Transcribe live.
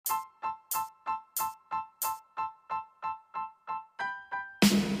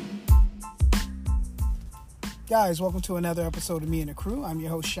Guys, welcome to another episode of Me and the Crew. I'm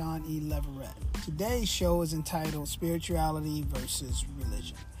your host, Shaun E. Leverett. Today's show is entitled Spirituality versus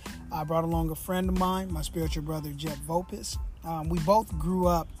Religion. I brought along a friend of mine, my spiritual brother, Jeff Vulpis. We both grew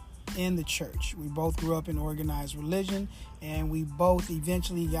up in the church. We both grew up in organized religion, and we both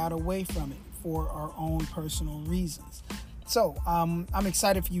eventually got away from it for our own personal reasons. So, I'm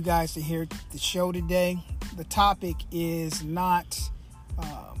excited for you guys to hear the show today. The topic is not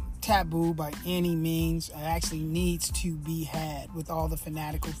taboo by any means. It actually needs to be had with all the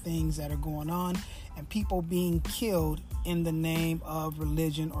fanatical things that are going on and people being killed in the name of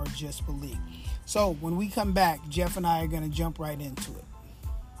religion or just belief. So when we come back, Jeff and I are going to jump right into it.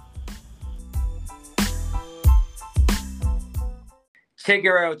 Che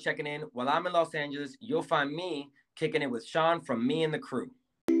Guerrero checking in. While I'm in Los Angeles, you'll find me kicking it with Shaun from Me and the Crew.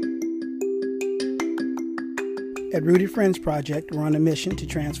 At Rooted Friends Project, we're on a mission to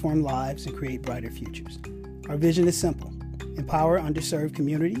transform lives and create brighter futures. Our vision is simple: empower underserved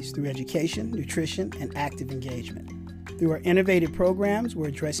communities through education, nutrition, and active engagement. Through our innovative programs, we're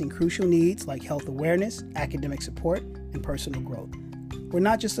addressing crucial needs like health awareness, academic support, and personal growth. We're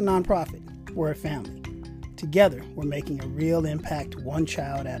not just a nonprofit, we're a family. Together, we're making a real impact one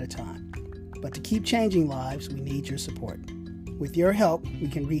child at a time. But to keep changing lives, we need your support. With your help, we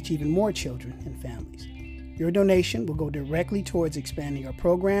can reach even more children and families. Your donation will go directly towards expanding our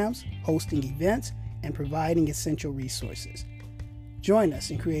programs, hosting events, and providing essential resources. Join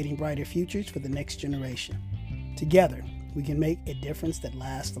us in creating brighter futures for the next generation. Together, we can make a difference that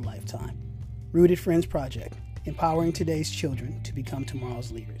lasts a lifetime. Rooted Friends Project, empowering today's children to become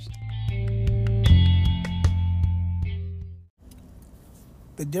tomorrow's leaders.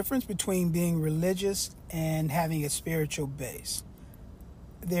 The difference between being religious and having a spiritual base.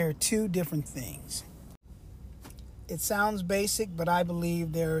 There are two different things. It sounds basic, but I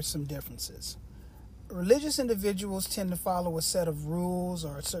believe there are some differences. Religious individuals tend to follow a set of rules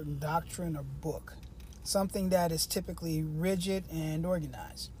or a certain doctrine or book, something that is typically rigid and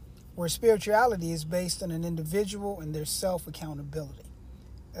organized, where spirituality is based on an individual and their self-accountability.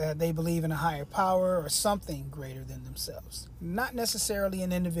 They believe in a higher power or something greater than themselves. Not necessarily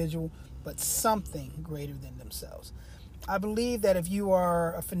an individual, but something greater than themselves. I believe that if you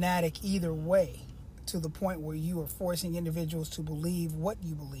are a fanatic either way, to the point where you are forcing individuals to believe what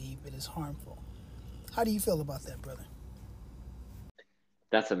you believe, it is harmful. How do you feel about that, brother?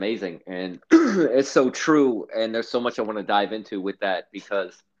 That's amazing. And it's so true. And there's so much I want to dive into with that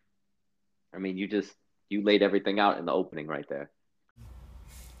because, I mean, you laid everything out in the opening right there.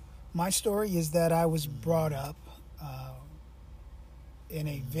 My story is that I was brought up in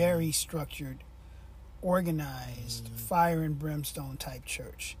a very structured, organized, fire and brimstone type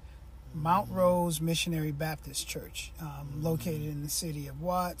church. Mount Rose Missionary Baptist Church, located in the city of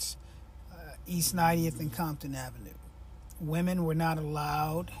Watts, East 90th and Compton Avenue. Women were not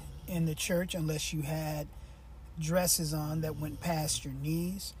allowed in the church unless you had dresses on that went past your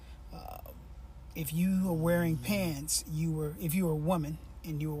knees. If you were wearing pants, if you were a woman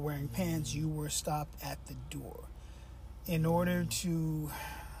and you were wearing pants, you were stopped at the door. In order to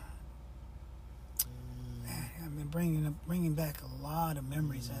bringing back a lot of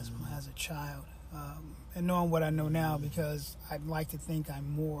memories as a child, and knowing what I know now, because I'd like to think I'm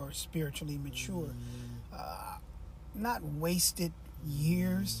more spiritually mature. Not wasted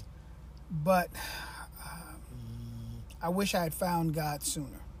years, but I wish I had found God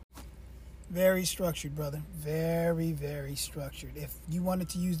sooner. Very structured, brother. Very, very structured. If you wanted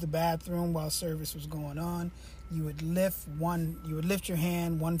to use the bathroom while service was going on, you would lift your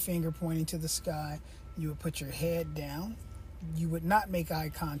hand, one finger pointing to the sky. You would put your head down. You would not make eye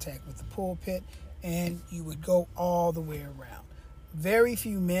contact with the pulpit, and you would go all the way around. Very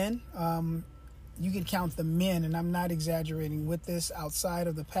few men. You can count the men, and I'm not exaggerating with this, outside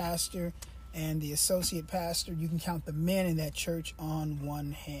of the pastor and the associate pastor, you can count the men in that church on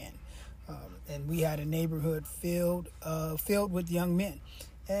one hand. And we had a neighborhood filled with young men,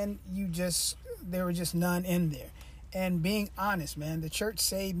 and there were just none in there. And being honest, man, the church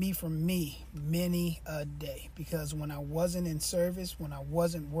saved me from me many a day, because when I wasn't in service, when I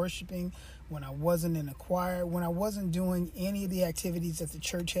wasn't worshiping, when I wasn't in a choir, when I wasn't doing any of the activities that the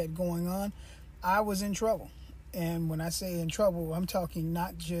church had going on, I was in trouble. And when I say in trouble, I'm talking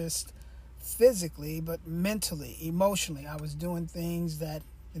not just physically, but mentally, emotionally. I was doing things that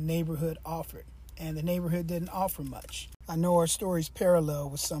the neighborhood offered, and the neighborhood didn't offer much. I know our stories parallel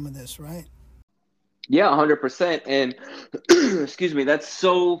with some of this, right? Yeah, 100%. And excuse me, that's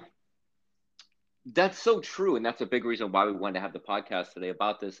so true. And that's a big reason why we wanted to have the podcast today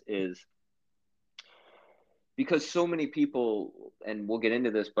about this, is because so many people, and we'll get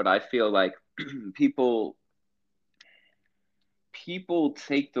into this, but I feel like people people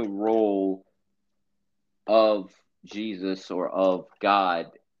take the role of Jesus or of God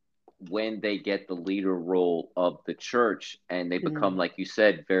when they get the leader role of the church, and they become, like you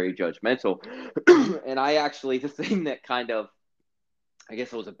said, very judgmental. And I actually, the thing that kind of, I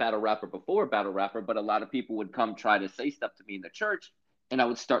guess I was a battle rapper before battle rapper, but a lot of people would come try to say stuff to me in the church, and I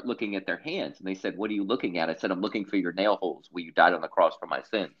would start looking at their hands, and they said, "What are you looking at?" I said, "I'm looking for your nail holes where you died on the cross for my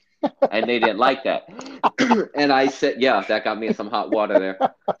sins." And they didn't like that. And I said, yeah, that got me in some hot water there.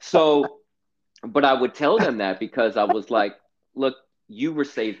 So, but I would tell them that because I was like, look, you were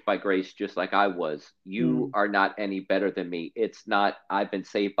saved by grace just like I was. You are not any better than me. It's not, I've been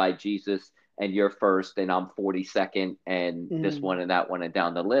saved by Jesus and you're first and I'm 42nd and this one and that one and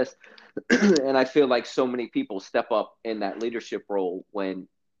down the list. And I feel like so many people step up in that leadership role when,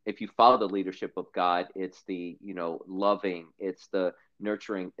 if you follow the leadership of God, it's the, loving, it's the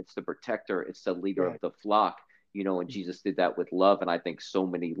nurturing, it's the protector, it's the leader of the flock, and Jesus did that with love. And I think so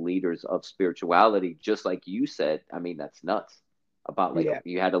many leaders of spirituality, just like you said, I mean, that's nuts about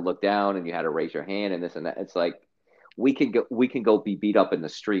you had to look down and you had to raise your hand and this and that. It's like, we can go be beat up in the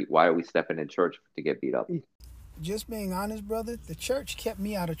street. Why are we stepping in church to get beat up? Just being honest, brother, the church kept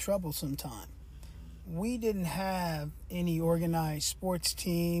me out of trouble sometime. We didn't have any organized sports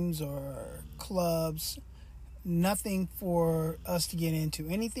teams or clubs, nothing for us to get into.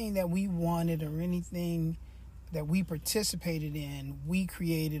 Anything that we wanted or anything that we participated in, we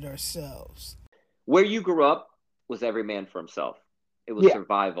created ourselves. Where you grew up was every man for himself. It was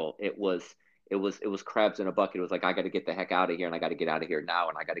survival. It was crabs in a bucket. It was like, I got to get the heck out of here, and I got to get out of here now,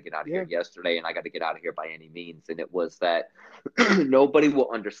 and I got to get out of here yesterday, and I got to get out of here by any means. And it was that nobody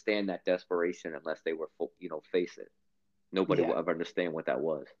will understand that desperation unless they were, face it. Nobody will ever understand what that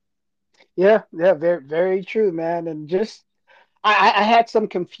was. Yeah, very, very true, man. And just, I had some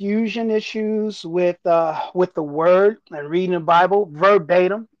confusion issues with the word and reading the Bible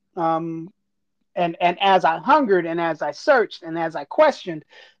verbatim. And as I hungered and as I searched and as I questioned,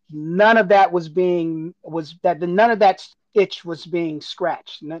 none of that none of that itch was being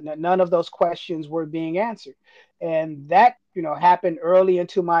scratched. None of those questions were being answered. And that, happened early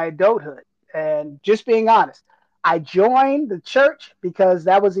into my adulthood. And just being honest, I joined the church because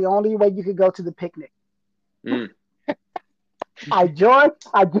that was the only way you could go to the picnic. I joined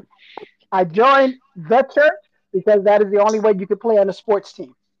the church because that is the only way you could play on a sports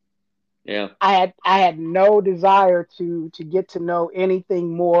team. Yeah. I had no desire to get to know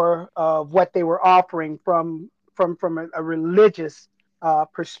anything more of what they were offering from a religious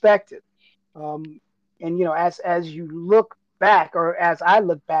perspective. And as you look back, or as I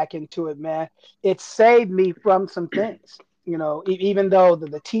look back into it, man, it saved me from some things. Even though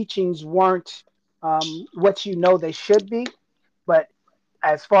the teachings weren't what they should be, but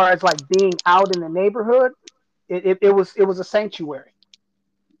as far as like being out in the neighborhood, it was a sanctuary.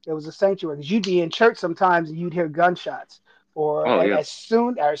 It was a sanctuary because you'd be in church sometimes and you'd hear gunshots, or as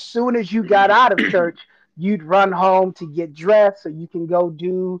soon as you got out of church, you'd run home to get dressed so you can go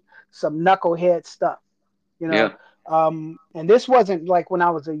do some knucklehead stuff. And this wasn't like when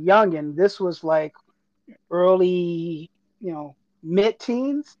I was a youngin'. This was like early,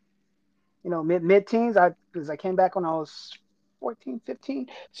 mid-teens. Mid-teens. Because I came back when I was 14, 15.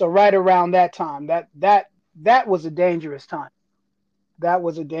 So right around that time, that was a dangerous time. That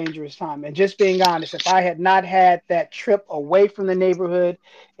was a dangerous time. And just being honest, if I had not had that trip away from the neighborhood,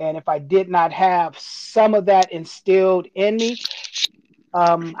 and if I did not have some of that instilled in me,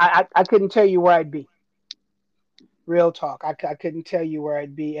 I couldn't tell you where I'd be. Real talk. I couldn't tell you where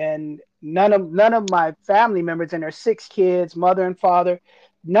I'd be. And none of my family members, and their 6 kids, mother and father,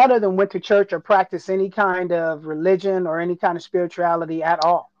 none of them went to church or practiced any kind of religion or any kind of spirituality at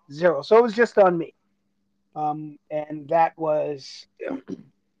all. Zero. So it was just on me. And that was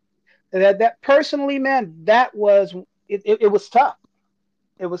that personally, man, that was it was tough.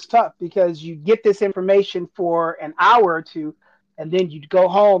 It was tough because you get this information for an hour or two, and then you'd go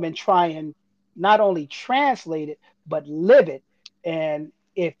home and try and not only translate it, but live it. And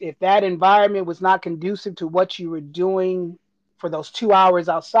if that environment was not conducive to what you were doing for those 2 hours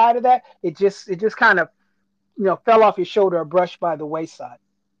outside of that, it just kind of, fell off your shoulder or brushed by the wayside.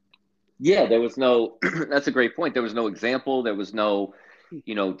 Yeah, there was no, that's a great point. There was no example. There was no,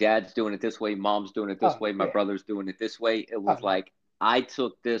 dad's doing it this way, mom's doing it this way, my brother's doing it this way. It was like, I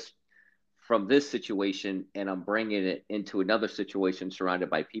took this from this situation and I'm bringing it into another situation surrounded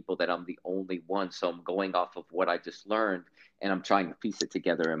by people that I'm the only one. So I'm going off of what I just learned and I'm trying to piece it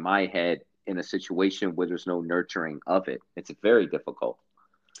together in my head in a situation where there's no nurturing of it. It's very difficult.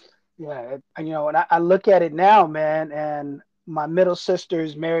 Yeah. And, and I look at it now, man, and my middle sister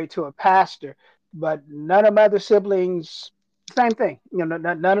is married to a pastor, but none of my other siblings Same thing.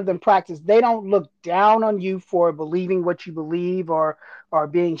 None of them practice. They don't look down on you for believing what you believe or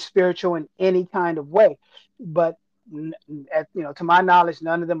being spiritual in any kind of way. But to my knowledge,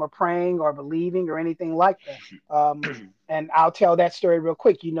 none of them are praying or believing or anything like that. And I'll tell that story real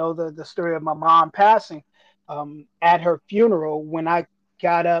quick. The story of my mom passing. At her funeral, when I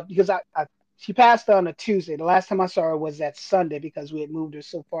got up, because she passed on a Tuesday. The last time I saw her was that Sunday because we had moved her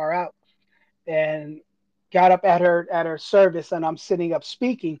so far out, and got up at her service, and I'm sitting up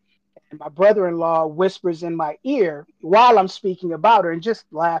speaking, and my brother-in-law whispers in my ear while I'm speaking about her and just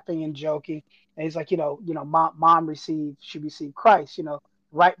laughing and joking. And he's like, mom she received Christ,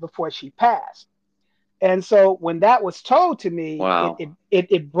 right before she passed. And so when that was told to me, Wow.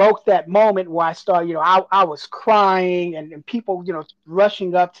 it broke that moment where I started, I was crying, and people,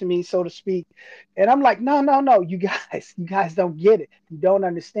 rushing up to me, so to speak. And I'm like, no, you guys don't get it. You don't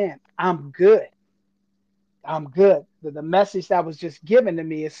understand. I'm good. I'm good. The message that was just given to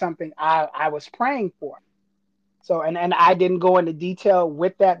me is something I was praying for. So, and I didn't go into detail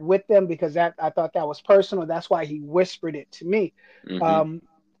with them because that I thought that was personal. That's why he whispered it to me. Mm-hmm.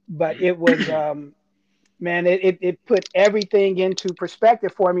 But it was, man, it put everything into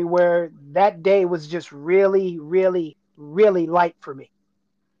perspective for me, where that day was just really, really, really light for me.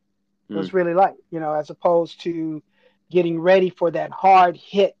 It was really light, as opposed to getting ready for that hard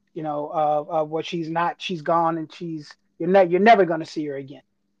hit, of what she's gone, and you're never going to see her again.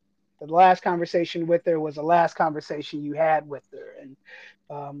 The last conversation with her was the last conversation you had with her. And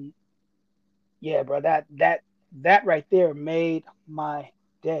um, yeah, bro, that right there made my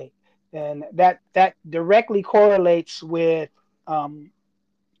day. And that directly correlates with, um,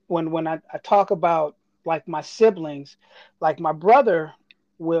 when I talk about, like, my siblings. Like, my brother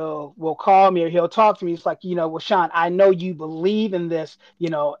will call me, or he'll talk to me. It's like, well, Shaun, I know you believe in this,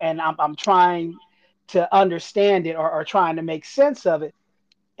 and I'm trying to understand it, or trying to make sense of it.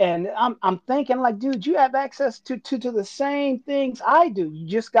 And I'm thinking, like, dude, you have access to the same things I do. You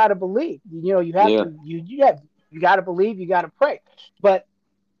just got to believe. You have Yeah. to you got to believe, you got to pray. But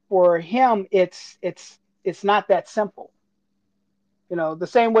for him, it's not that simple. The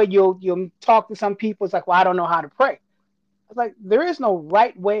same way you'll talk to some people, it's like, well, I don't know how to pray. It's like, there is no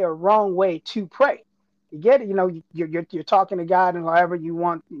right way or wrong way to pray. You get it? You're talking to God, and however you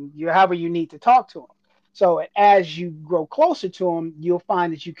want, however you need to talk to him. So as you grow closer to him, you'll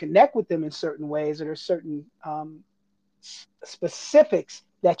find that you connect with them in certain ways, that are certain specifics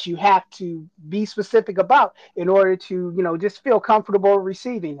that you have to be specific about in order to, just feel comfortable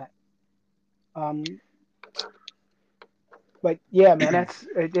receiving that. But yeah, man,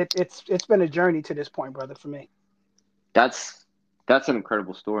 it's been a journey to this point, brother, for me. That's an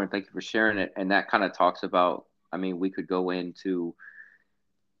incredible story, and thank you for sharing it. And that kind of talks about, I mean, we could go into,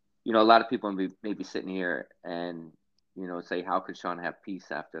 a lot of people may be sitting here and, say, how could Shaun have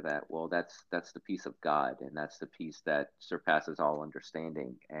peace after that? Well, that's the peace of God, and that's the peace that surpasses all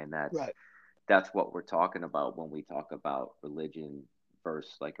understanding. And Right. that's what we're talking about when we talk about religion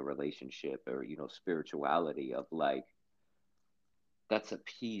versus, like, a relationship, or, spirituality, of, like, that's a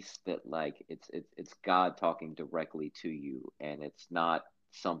piece that, like, it's God talking directly to you, and it's not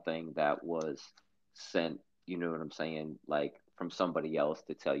something that was sent, you know what I'm saying, like, from somebody else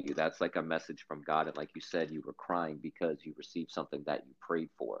to tell you. That's like a message from God. And like you said, you were crying because you received something that you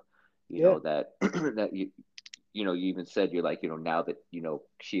prayed for, Yeah. that that you even said, you're like, now that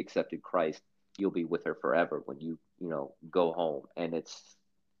she accepted Christ, you'll be with her forever when you go home. And it's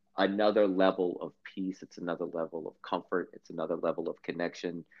another level of peace. It's another level of comfort. It's another level of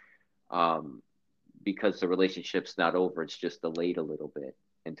connection, um, because the relationship's not over. It's just delayed a little bit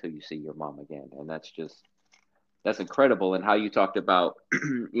until you see your mom again. And that's incredible. And how you talked about,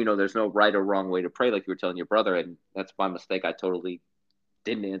 there's no right or wrong way to pray, like you were telling your brother. And that's my mistake. I totally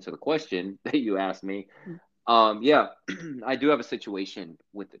didn't answer the question that you asked me. Yeah, I do have a situation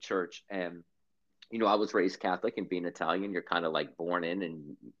with the church. And I was raised Catholic, and being Italian, you're kind of like born in,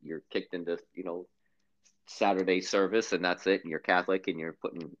 and you're kicked into, Saturday service, and that's it. And you're Catholic, and you're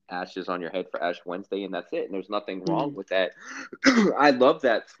putting ashes on your head for Ash Wednesday, and that's it. And there's nothing wrong with that. I love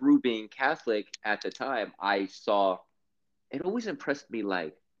that. Through being Catholic at the time, I saw, it always impressed me,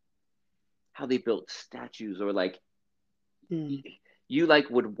 like, how they built statues, or like, you like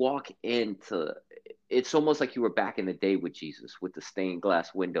would walk into, it's almost like you were back in the day with Jesus, with the stained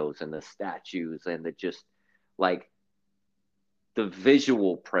glass windows and the statues, and the just, like, the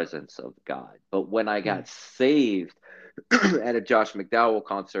visual presence of God. But when I got saved at a Josh McDowell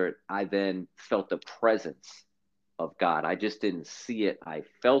concert, I then felt the presence of God. I just didn't see it, I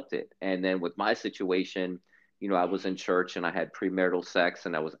felt it. And then with my situation, I was in church, and I had premarital sex,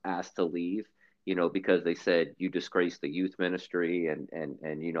 and I was asked to leave. because they said you disgraced the youth ministry and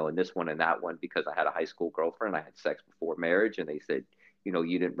this one and that one, because I had a high school girlfriend. I had sex before marriage, and they said,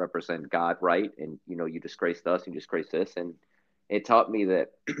 you didn't represent God right, and you disgraced us, and you disgraced this. And it taught me that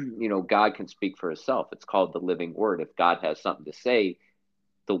God can speak for himself. It's called the living word. If God has something to say,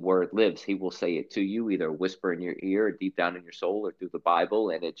 the word lives. He will say it to you, either whisper in your ear or deep down in your soul or through the Bible.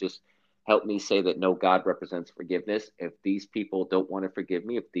 And it just helped me say that no, God represents forgiveness. If these people don't want to forgive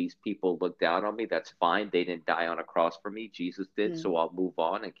me, if these people look down on me, that's fine. They didn't die on a cross for me. Jesus did. Mm. So I'll move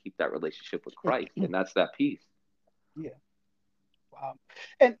on and keep that relationship with Christ. And that's that peace. Yeah. Wow.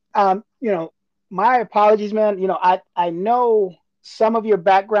 And my apologies, man. I know some of your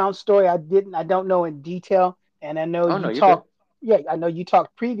background story. I don't know in detail, and I know Oh, no, you you're good. talked. Yeah, I know you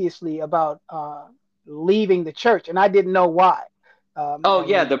talked previously about leaving the church, and I didn't know why. Oh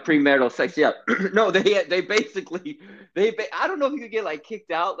yeah, And the premarital sex. Yeah, no, they basically I don't know if you could get like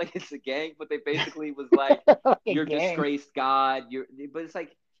kicked out, like it's a gang, but they basically was like, like a you're gang. disgraced God. But it's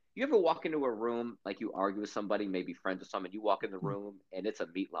like, you ever walk into a room, like you argue with somebody, maybe friends with someone, you walk in the room and it's a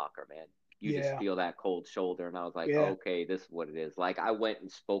meat locker, man. You just Yeah, feel that cold shoulder, and I was like, yeah. okay, this is what it is. Like I went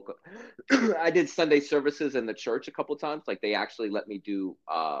and spoke. I did Sunday services in the church a couple times. Like they actually let me do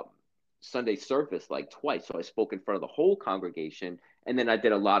Sunday service like twice, so I spoke in front of the whole congregation. And then I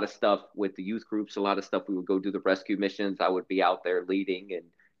did a lot of stuff with the youth groups, a lot of stuff. We would go do the rescue missions. I would be out there leading. And,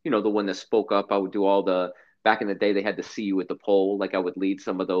 the one that spoke up, I would do all back in the day, they had to see you at the pole. Like I would lead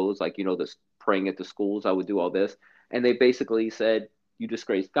some of those, like, this praying at the schools. I would do all this. And they basically said, you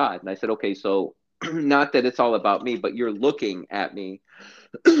disgraced God. And I said, okay, so not that it's all about me, but you're looking at me.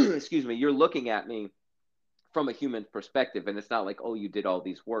 Excuse me. You're looking at me from a human perspective. And it's not like, oh, you did all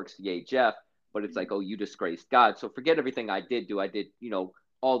these works. Yay, Jeff. But it's like, oh, you disgraced God. So forget everything I did do. I did,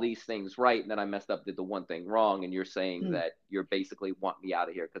 all these things right. And then I messed up, did the one thing wrong. And you're saying Mm, that you're basically wanting me out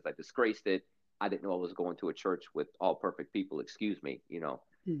of here because I disgraced it. I didn't know I was going to a church with all perfect people. Excuse me.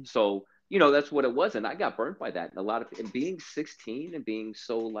 mm. So, that's what it was. And I got burnt by that. And and being 16 and being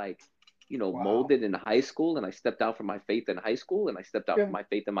so like, Wow. molded in high school, and I stepped out from my faith in high school, and I stepped out from Yeah. my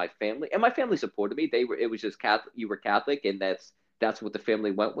faith in my family, and my family supported me. It was just Catholic. You were Catholic, and that's what the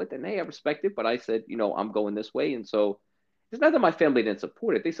family went with. And hey, I respect it, but I said, I'm going this way. And so it's not that my family didn't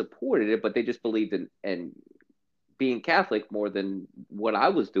support it. They supported it, but they just believed in being Catholic more than what I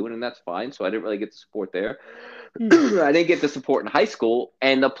was doing. And that's fine. So I didn't really get the support there. Mm, I didn't get the support in high school.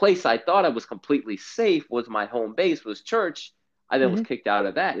 And the place I thought I was completely safe was my home base, was church. I then was hmm. kicked out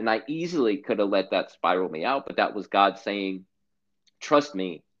of that. And I easily could have let that spiral me out. But that was God saying, trust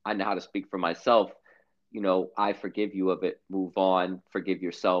me, I know how to speak for myself. I forgive you of it. Move on, forgive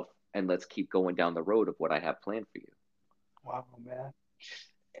yourself, and let's keep going down the road of what I have planned for you. Wow, man.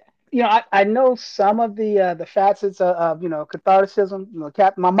 I know some of the facets of Catholicism.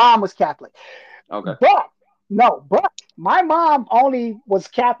 My mom was Catholic, Okay. but no, but my mom only was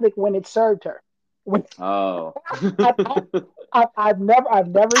Catholic when it served her. When Oh. I, I've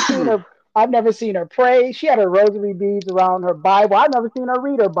never seen her pray. She had her rosary beads around her Bible. I've never seen her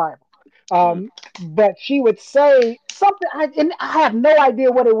read her Bible. Mm. But she would say something, and I have no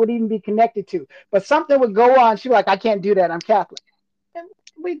idea what it would even be connected to. But something would go on. She'd be like, "I can't do that. I'm Catholic." And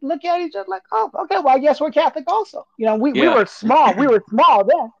we look at each other like, "Oh, okay. Well, I guess we're Catholic also." We Yeah. were small. We were small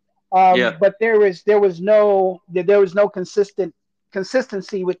then. Yeah. But there was no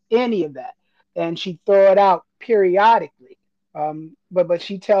consistency with any of that, and she'd throw it out periodically. But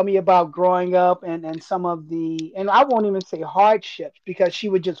she tell me about growing up and some of the, and I won't even say hardships because she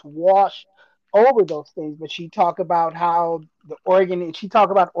would just wash over those things. But she talk about how she talk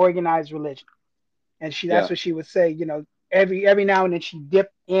about organized religion, and that's Yeah. what she would say. Every now and then she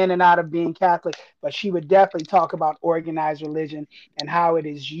dipped in and out of being Catholic, but she would definitely talk about organized religion and how it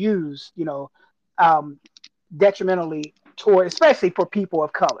is used, um, detrimentally toward, especially for people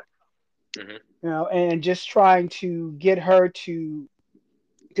of color, Hmm. and just trying to get her to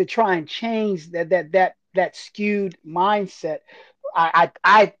try and change that skewed mindset.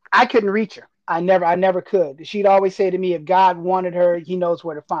 I couldn't reach her. I never could. She'd always say to me, if God wanted her, he knows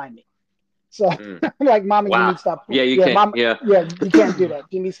where to find me. So Mm. I'm like, Mama, you need Wow. to stop. Yeah, you Yeah, can't. Mama, Yeah. yeah, you can't do that.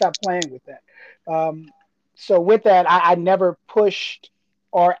 You need to stop playing with that. So with that, I never pushed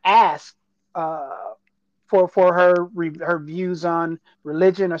or asked uh, for her views on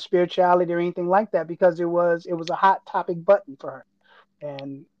religion or spirituality or anything like that because it was a hot topic button for her,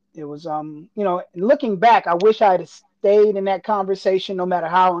 and it was looking back, I wish I had stayed in that conversation no matter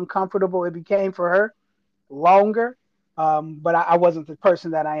how uncomfortable it became for her longer. But I wasn't the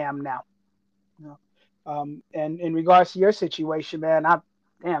person that I am now. You know? And in regards to your situation, man,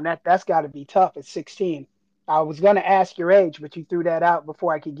 damn, that's got to be tough at 16. I was gonna ask your age, but you threw that out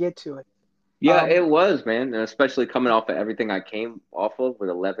before I could get to it. Yeah, it was, man. And especially coming off of everything I came off of with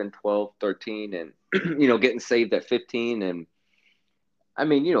 11, 12, 13, and, getting saved at 15. And I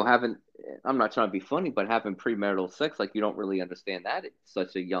mean, I'm not trying to be funny, but having premarital sex, like you don't really understand that at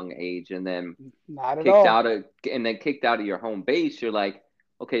such a young age. And then Not at kicked all. out of, and then kicked out of your home base, you're like,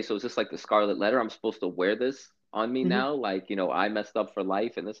 okay, so is this like the scarlet letter? I'm supposed to wear this on me Hmm. now? Like, I messed up for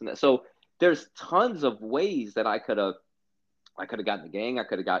life and this and that. So there's tons of ways that I could have gotten the gang. I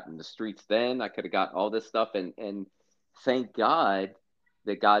could have gotten the streets then. I could have got all this stuff. And thank God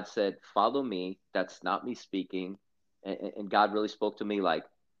that God said, follow me. That's not me speaking. And God really spoke to me like,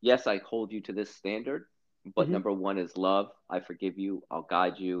 yes, I hold you to this standard, but Hmm. number one is love. I forgive you. I'll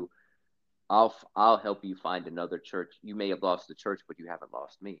guide you. I'll help you find another church. You may have lost the church, but you haven't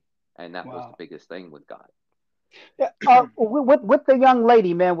lost me. And that was the Wow. biggest thing with God. Yeah, with the young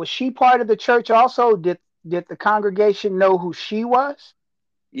lady, man, was she part of the church also? Did the congregation know who she was?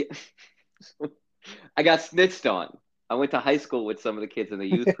 Yeah. I got snitched on. I went to high school with some of the kids in the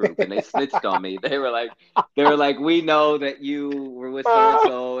youth group, and they snitched on me. They were like, we know that you were with so and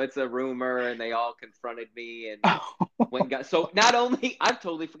so. It's a rumor, and they all confronted me and went and got. So not only I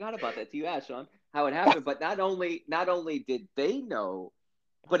totally forgot about that. You asked Sean how it happened, but not only did they know,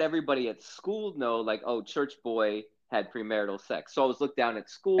 but everybody at school know. Like, oh, church boy had premarital sex. So I was looked down at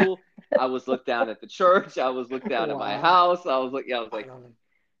school. I was looked down at the church. I was looked down at my Wow. house. I was like,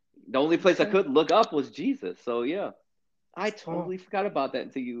 the only place I could look up was Jesus. So yeah, I Oh, totally forgot about that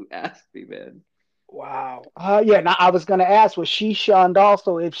until you asked me, man. wow. Yeah. Now I was going to ask, was she shunned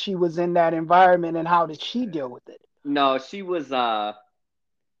also if she was in that environment, and how did she deal with it? No, she was. I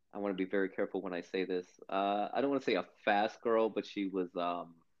want to be very careful when I say this. I don't want to say a fast girl, but she was. Had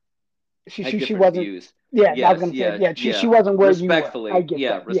She different wasn't. views. Yeah, I was Yes, going to say, yeah, yeah, she yeah. wasn't where you were. I Respectfully, get yeah,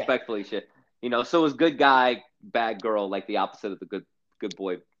 that. Yeah. respectfully, shit. So it was good guy, bad girl, like the opposite of the good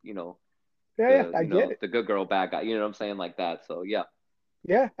boy. Yeah, yeah, The I get it. the good girl, bad guy. You know what I'm saying, like that. So yeah.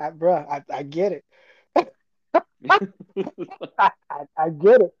 Yeah, bruh, I get it. I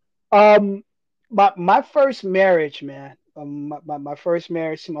get it. Um, my first marriage, man. My first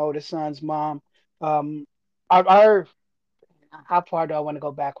marriage to my oldest son's mom. Um, our how far do I want to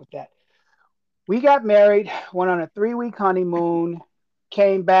go back with that? We got married, went on a 3 week honeymoon,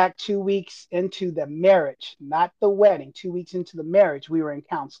 came back 2 weeks into the marriage, not the wedding. 2 weeks into the marriage, we were in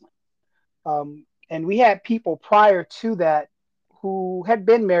counseling. And we had people prior to that who had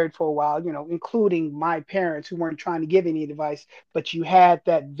been married for a while, including my parents who weren't trying to give any advice, but you had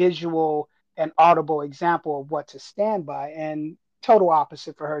that visual and audible example of what to stand by. And total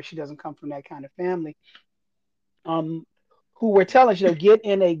opposite for her. She doesn't come from that kind of family. Um, who were telling us, get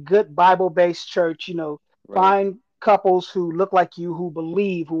in a good Bible based church, Right. find couples who look like you, who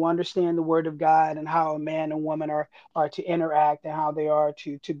believe, who understand the word of God and how a man and woman are to interact and how they are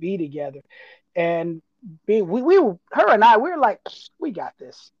to be together. And her and I, we were like, we got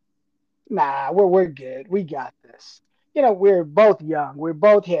this. Nah, we're good. We got this. We're both young. We're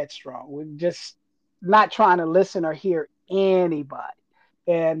both headstrong. We're just not trying to listen or hear anybody.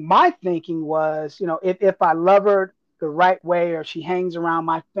 And my thinking was, if I love her the right way, or she hangs around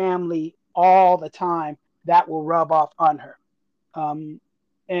my family all the time, that will rub off on her. Um,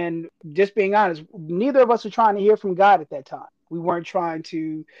 and just being honest, neither of us were trying to hear from God at that time. We weren't trying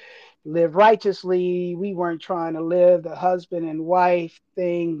to live righteously. We weren't trying to live the husband and wife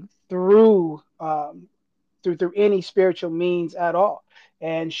thing through any spiritual means at all.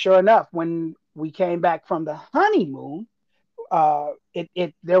 And sure enough, when we came back from the honeymoon,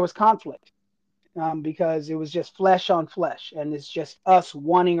 it there was conflict, because it was just flesh on flesh, and it's just us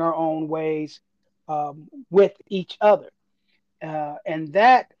wanting our own ways, with each other. And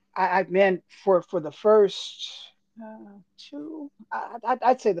that I meant for the first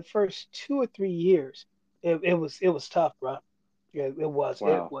I'd say the first 2 or 3 years, it was tough, bro. It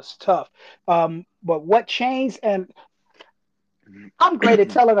Wow. was tough. But what changed, and I'm great at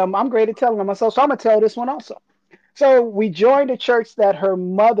telling them myself, so I'm gonna tell this one also. So we joined a church that her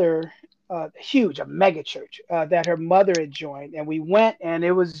mother, huge, a mega church, that her mother had joined, and we went, and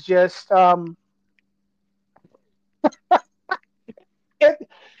it was just, it,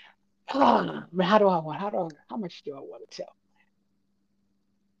 man, how much do I want to tell?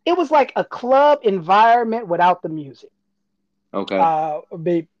 It was like a club environment without the music. Okay.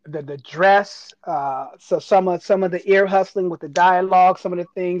 The dress, so some of the ear hustling with the dialogue, some of the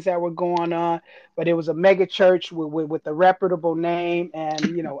things that were going on, but it was a mega church with a reputable name, and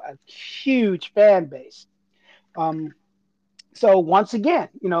a huge fan base. Um, so once again,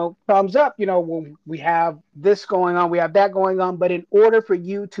 thumbs up, when we have this going on, we have that going on, but in order for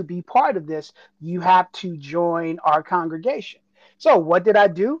you to be part of this, you have to join our congregation. So what did I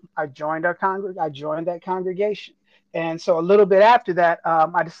do? I joined I joined that congregation. And so a little bit after that,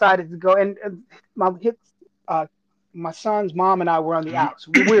 I decided to go and my his, uh, my son's mom and I were on the outs.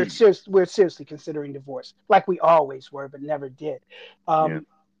 We're seriously considering divorce, like we always were, but never did. Yeah. Um,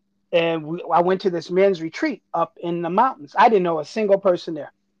 and I went to this men's retreat up in the mountains. I didn't know a single person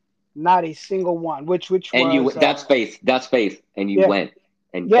there, not a single one. Which And you was that's faith. That's faith. And you yeah, went.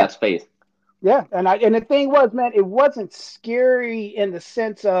 And yeah. that's faith. Yeah, and the thing was, man, it wasn't scary in the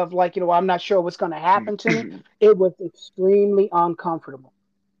sense of like, I'm not sure what's going to happen to me. It was extremely uncomfortable.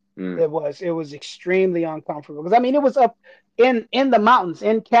 Mm. It was extremely uncomfortable because I mean, it was up in the mountains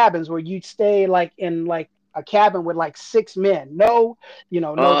in cabins where you'd stay like in like a cabin with like six men. No,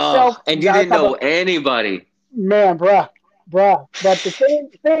 no And you didn't type know of anybody. man, bruh. But the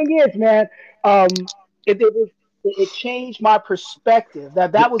thing is, man, um, it, it it it changed my perspective.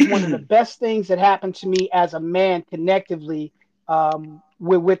 That was one of the best things that happened to me as a man, connectively,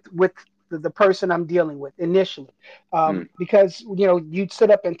 with the person I'm dealing with initially, Mm. because you'd sit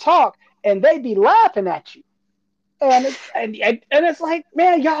up and talk, and they'd be laughing at you. And it's like,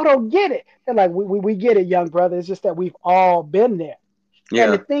 man, y'all don't get it. They're like, we get it, young brother. It's just that we've all been there.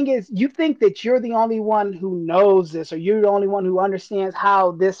 And the Yeah. thing is, you think that you're the only one who knows this, or you're the only one who understands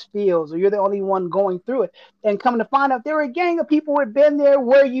how this feels, or you're the only one going through it. And coming to find out, there were a gang of people who had been there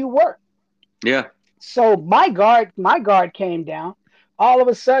where you were. Yeah. So my guard came down. All of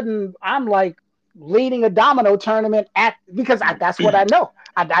a sudden, I'm like leading a domino tournament because that's what I know.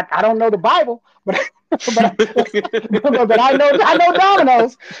 I don't know the Bible, but but but I know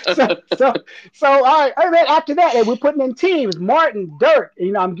dominoes. So all right. And then after that, and we're putting in teams. Martin, Dirk.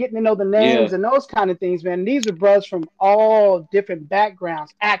 I'm getting to know the Yeah. names and those kind of things, man. These are brothers from all different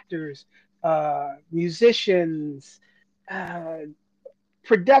backgrounds, actors, musicians. Uh,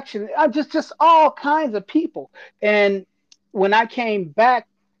 Production, just all kinds of people. And when I came back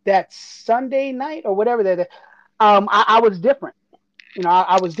that Sunday night or whatever I was different.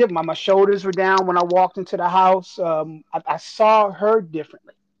 I was different. My shoulders were down when I walked into the house. I saw her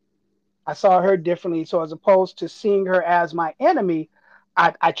differently. I saw her differently. So as opposed to seeing her as my enemy,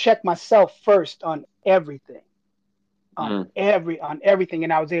 I checked myself first on everything, Mm. on everything,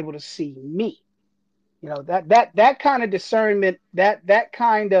 and I was able to see me. That kind of discernment, that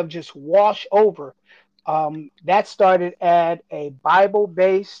kind of just wash over, that started at a Bible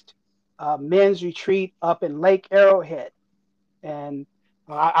based men's retreat up in Lake Arrowhead. And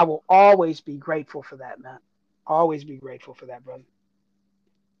I will always be grateful for that, man. Always be grateful for that, brother.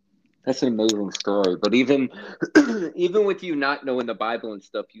 That's an amazing story. But even even with you not knowing the Bible and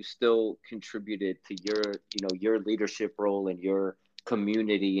stuff, you still contributed to your leadership role and your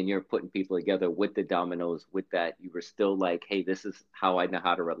community, and you're putting people together with the dominoes. With that, you were still like, hey, this is how I know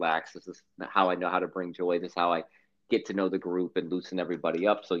how to relax. This is how I know how to bring joy. This is how I get to know the group and loosen everybody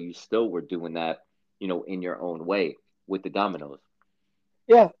up. So you still were doing that, in your own way with the dominoes.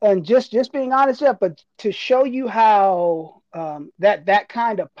 Yeah, and just being honest, yeah, but to show you how that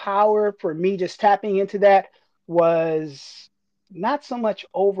kind of power for me just tapping into that was not so much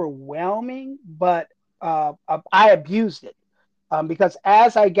overwhelming, but I abused it. Because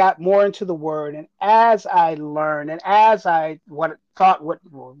as I got more into the word, and as I learned, and as I thought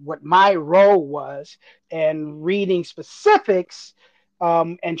what my role was, and reading specifics,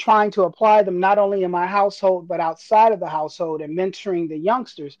 and trying to apply them not only in my household but outside of the household, and mentoring the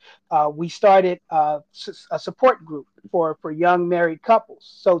youngsters, we started a support group for young married couples.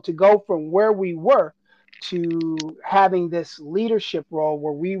 So to go from where we were to having this leadership role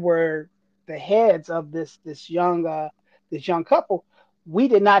where we were the heads of this young couple, we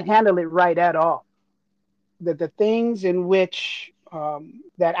did not handle it right at all. The things in which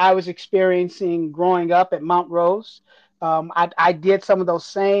that I was experiencing growing up at Mount Rose, I did some of those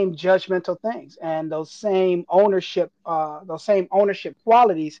same judgmental things and those same ownership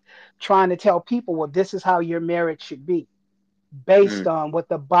qualities, trying to tell people, well, this is how your marriage should be, based Mm. on what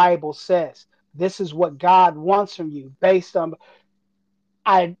the Bible says. This is what God wants from you, based on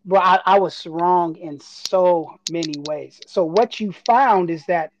I was wrong in so many ways. So what you found is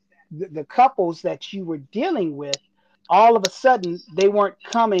that the couples that you were dealing with, all of a sudden they weren't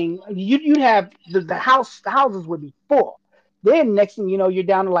coming. You'd have the houses would be full. Then next thing you know, you're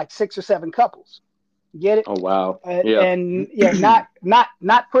down to like six or seven couples. Get it? Oh wow. Yeah. And yeah,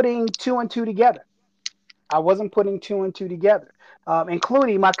 not putting two and two together. I wasn't putting two and two together,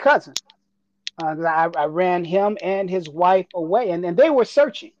 including my cousin. I ran him and his wife away, and they were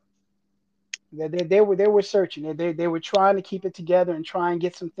searching. They were searching. They were trying to keep it together and try and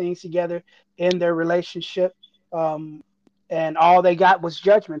get some things together in their relationship. Um, and all they got was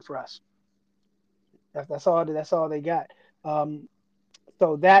judgment for us. That's all they got. Um,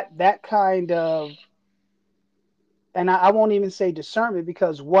 so that kind of, and I won't even say discernment,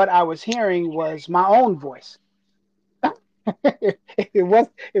 because what I was hearing was my own voice. It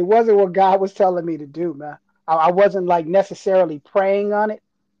wasn't what God was telling me to do, man. I wasn't like necessarily praying on it,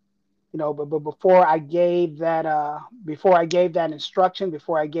 but before I gave that instruction,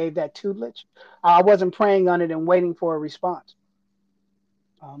 before I gave that tutelage, I wasn't praying on it and waiting for a response.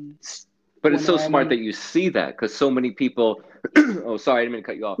 Um, But it's when so and smart when that you see that, because so many people. Oh, sorry, I didn't mean to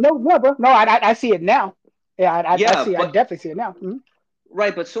cut you off. No, no, bro, no, I see it now. Yeah, Yeah, I but definitely see it now. Mhm.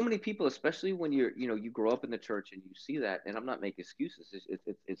 right, but so many people, especially when you grow up in the church and you see that, and I'm not making excuses.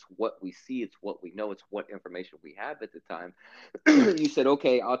 It's what we see, it's what we know, it's what information we have at the time. You said,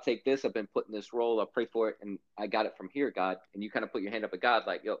 okay, I'll take this. I've been put in this role. I'll pray for it, and I got it from here, God. And you kind of put your hand up at God,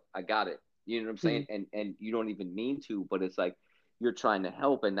 like, yo, I got it. You know what I'm saying? Mhm. And you don't even mean to, but it's like you're trying to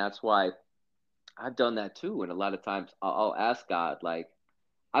help, and that's why I've done that too. And a lot of times I'll ask God, like,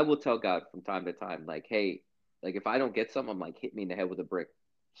 I will tell God from time to time, like, hey, like if I don't get something, I'm like, hit me in the head with a brick,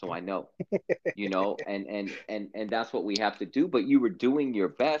 so I know, and that's what we have to do. But you were doing your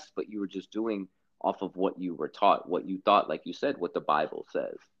best, but you were just doing off of what you were taught, what you thought, like you said, what the Bible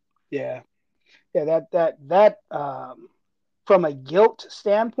says. Yeah, yeah. That from a guilt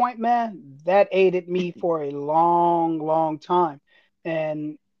standpoint, man, that aided me for a long, long time.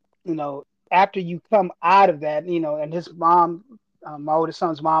 And after you come out of that, and his mom, my oldest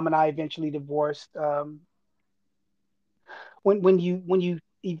son's mom, and I eventually divorced. When you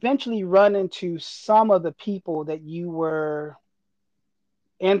eventually run into some of the people that you were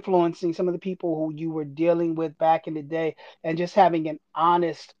influencing, some of the people who you were dealing with back in the day, and just having an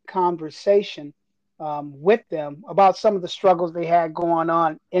honest conversation with them about some of the struggles they had going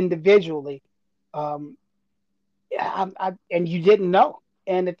on individually. Um, and you didn't know.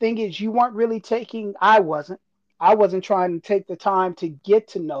 And the thing is, you weren't really taking, I wasn't trying to take the time to get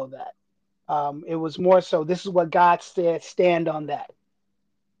to know that. It was more so, this is what God said, stand on that.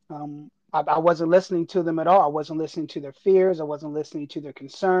 I wasn't listening to them at all. I wasn't listening to their fears. I wasn't listening to their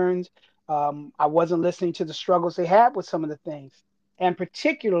concerns. I wasn't listening to the struggles they had with some of the things, and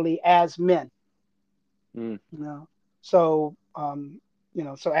particularly as men. Mm, You know, so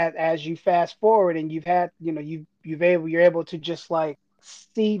so as you fast forward and you've had, you're able to just like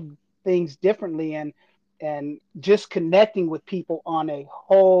see things differently, and just connecting with people on a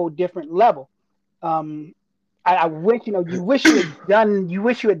whole different level. Um, I wish you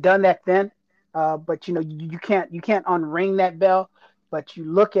wish you had done that then, but you can't unring that bell. But you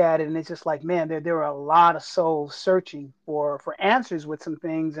look at it and it's just like, man, there are a lot of souls searching for answers with some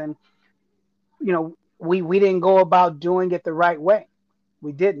things, and we didn't go about doing it the right way.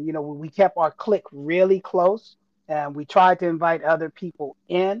 We didn't. We kept our clique really close, and we tried to invite other people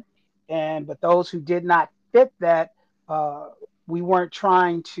in, but those who did not fit that, uh, we weren't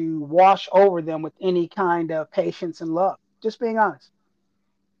trying to wash over them with any kind of patience and love. Just being honest.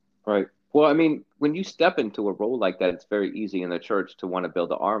 right. Well, I mean, when you step into a role like that, it's very easy in the church to want to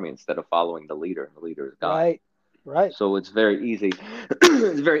build an army instead of following the leader, and the leader is God. Right. Right. So it's very easy.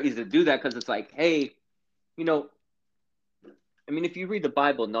 It's very easy to do that because it's like, hey, you know, I mean, if you read the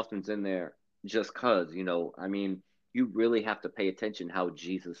Bible, nothing's in there just cause, I mean, you really have to pay attention how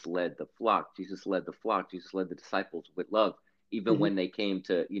Jesus led the flock. Jesus led the flock. Jesus led the disciples with love, even Hmm. when they came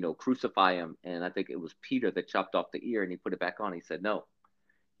to, crucify him. And I think it was Peter that chopped off the ear and he put it back on. He said, no,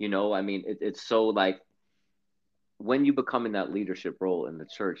 I mean, it's so like when you become in that leadership role in the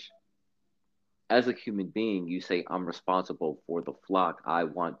church, as a human being, you say, I'm responsible for the flock. I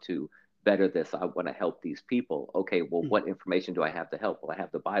want to better this. I want to help these people. Okay, well, Hmm. what information do I have to help? Well, I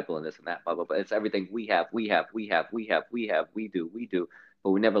have the Bible and this and that, blah, blah, blah. It's everything we have, we do.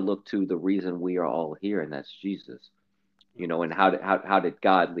 But we never look to the reason we are all here, and that's Jesus. And how did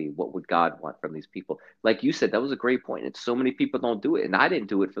God lead? What would God want from these people? Like you said, that was a great point. And so many people don't do it. And I didn't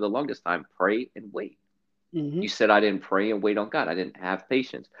do it for the longest time. Pray and wait. Hmm. You said I didn't pray and wait on God. I didn't have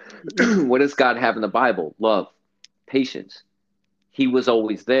patience. Hmm. What does God have in the Bible? Love, patience. He was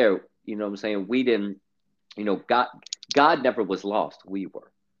always there. You know what I'm saying? We didn't, God never was lost. We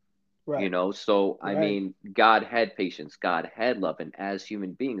were, Right. So I Right. mean, God had patience, God had love. And as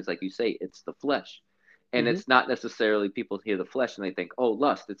human beings, like you say, it's the flesh. And Hmm. it's not necessarily people hear the flesh and they think, oh,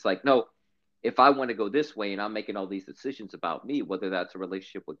 lust. It's like, no, if I want to go this way and I'm making all these decisions about me, whether that's a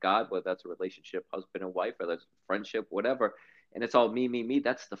relationship with God, whether that's a relationship, husband and wife, whether that's friendship, whatever, and it's all me,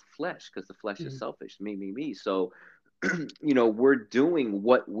 that's the flesh because the flesh is Hmm. selfish, me. So, we're doing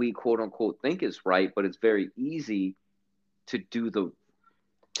what we quote unquote think is right, but it's very easy to do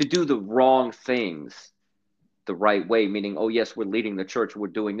the wrong things the right way, meaning, oh, yes, we're leading the church, we're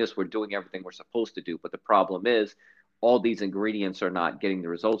doing this, we're doing everything we're supposed to do. But the problem is, all these ingredients are not getting the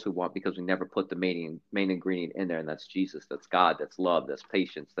results we want because we never put the main ingredient in there, and that's Jesus, that's God, that's love, that's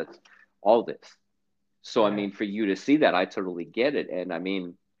patience, that's all this. So, I Yeah. mean, for you to see that, I totally get it. And I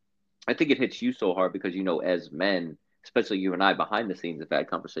mean, I think it hits you so hard because, as men, especially you and I behind the scenes have had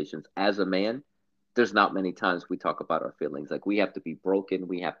conversations. As a man, there's not many times we talk about our feelings. Like, we have to be broken,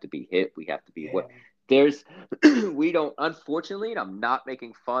 we have to be hit, we have to be Yeah. what there's, we don't, unfortunately, and I'm not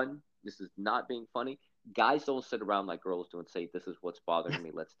making fun. This is not being funny. Guys don't sit around like girls do and say, "This is what's bothering me.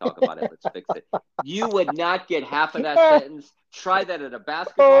 Let's talk about it. Let's fix it." You would not get half of that sentence. Try that at a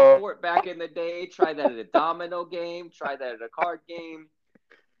basketball Oh, court back in the day. Try that at a domino game. Try that at a card game.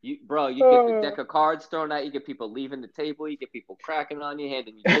 You get the deck oh, of cards thrown at you, get people leaving the table, you get people cracking on you,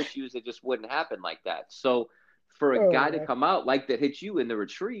 handing you tissues. It just wouldn't happen like that. So for a guy to oh, come out like that hit you in the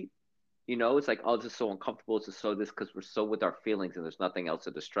retreat, it's like, oh, it's just so uncomfortable. It's just so this because we're so with our feelings and there's nothing else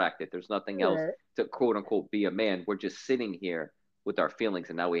to distract it. There's nothing else right. to quote unquote be a man. We're just sitting here with our feelings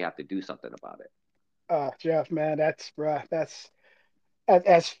and now we have to do something about it. Jeff, man, that's bruh, that's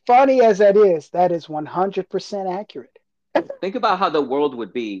as funny as that is 100% accurate. Think about how the world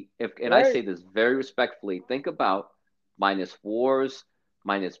would be if, and I say Right. this very respectfully, think about minus wars,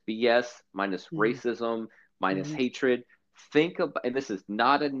 minus BS, minus Mm-hmm. racism, minus Mm-hmm. hatred. Think about, and this is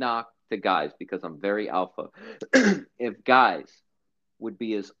not a knock to guys because I'm very alpha. If guys would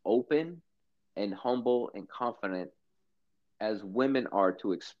be as open and humble and confident as women are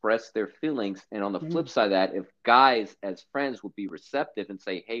to express their feelings, and on the flip Mm, side of that, if guys as friends would be receptive and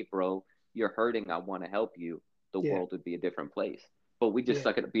say, "Hey, bro, you're hurting. I want to help you," the yeah. world would be a different place. But we just Yeah.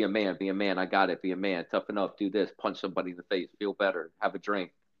 suck at be a man, be a man. I got it. Be a man. Toughen up. Do this. Punch somebody in the face. Feel better. Have a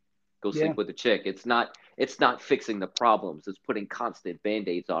drink. Go Yeah. sleep with a chick. It's not fixing the problems. It's putting constant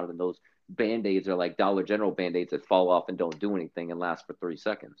band-aids on it, and those band-aids are like Dollar General band-aids that fall off and don't do anything and last for 3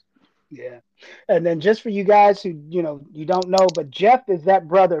 seconds. Yeah. And then just for you guys who, you don't know, but Jeff is that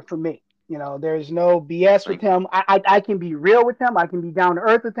brother for me. There's no BS with Thank you. him. I can be real with him. I can be down to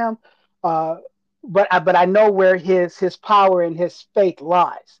earth with him. Uh, but I know where his power and his faith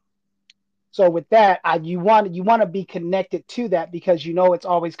lies. So with that, you want to be connected to that because it's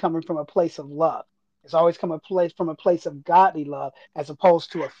always coming from a place of love. It's always coming from a place of godly love, as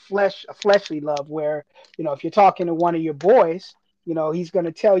opposed to a fleshly love, where if you're talking to one of your boys, he's going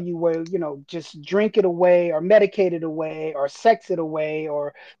to tell you, well, just drink it away, or medicate it away, or sex it away,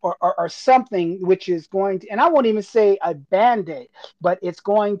 or something which is going to, and I won't even say a band-aid, but it's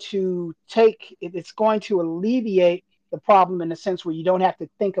going to alleviate the problem in a sense where you don't have to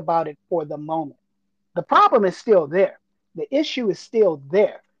think about it for the moment. The problem is still there. The issue is still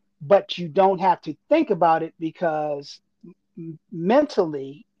there, but you don't have to think about it because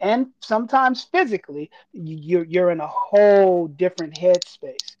mentally and sometimes physically you're in a whole different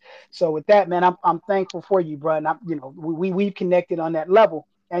headspace. So with that, man, I'm thankful for you, bro. And we've connected on that level,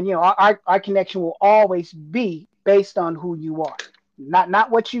 and our connection will always be based on who you are, not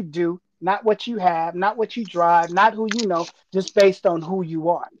what you do, not what you have, not what you drive, not who just based on who you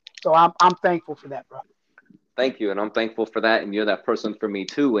are. So I'm thankful for that, bro. Thank you, and I'm thankful for that, and you're that person for me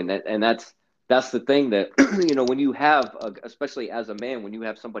too. And that's the thing that when you have, especially as a man, when you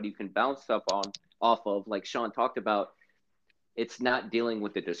have somebody you can bounce stuff on off of, like Shaun talked about, it's not dealing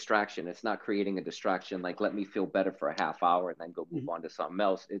with the distraction. It's not creating a distraction like let me feel better for a half hour and then go move Mhm. on to something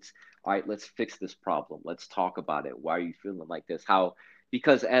else. It's all right. Let's fix this problem. Let's talk about it. Why are you feeling like this? How?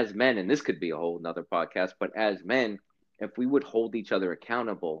 Because as men, and this could be a whole nother podcast, but as men, if we would hold each other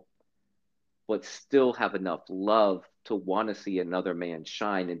accountable but still have enough love to want to see another man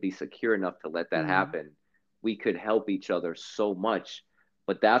shine and be secure enough to let that Mhm. happen, we could help each other so much.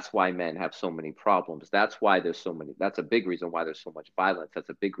 But that's why men have so many problems. That's a big reason why there's so much violence. That's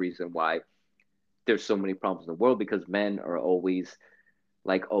a big reason why there's so many problems in the world because men are always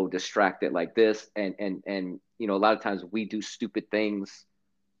like, oh, distracted like this. And a lot of times we do stupid things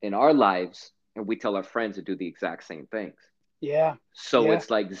in our lives and we tell our friends to do the exact same things. Yeah. So Yeah. it's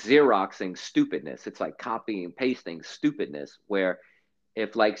like Xeroxing stupidness. It's like copying and pasting stupidness. Where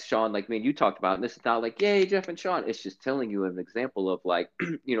if like Shaun, like me and you talked about, and this is not like, yay, Jeff and Shaun. It's just telling you an example of like,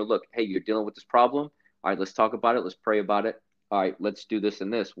 look, hey, you're dealing with this problem. All right, let's talk about it. Let's pray about it. All right, let's do this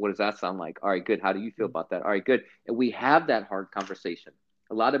and this. What does that sound like? All right, good. How do you feel Mhm. about that? All right, good. And we have that hard conversation.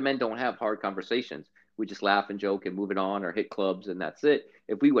 A lot of men don't have hard conversations. We just laugh and joke and move it on or hit clubs and that's it.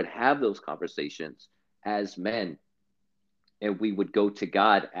 If we would have those conversations as men, and we would go to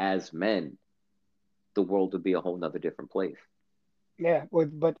God as men, the world would be a whole nother different place. Yeah,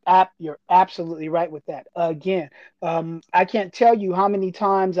 but you're absolutely right with that. Again, I can't tell you how many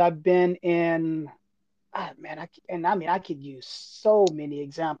times I've been in. man, I could use so many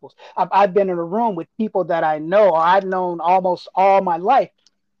examples. I've been in a room with people that I know or I've known almost all my life.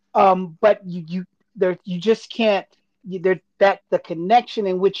 But you just can't, there, that the connection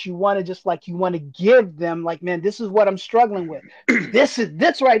in which you want to, just like you want to give them, like, man, this is what I'm struggling with.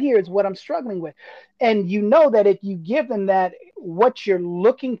 This right here is what I'm struggling with. And you know that if you give them that, what you're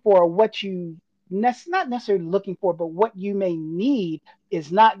looking for, what you not necessarily looking for, but what you may need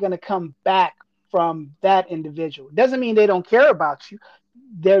is not going to come back from that individual. Doesn't mean they don't care about you.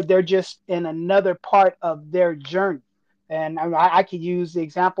 They're just in another part of their journey. And I could use the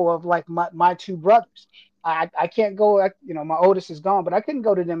example of like my two brothers. I can't go, my oldest is gone, but I couldn't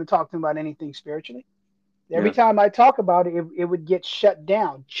go to them and talk to them about anything spiritually. Every Yeah. time I talk about it, it would get shut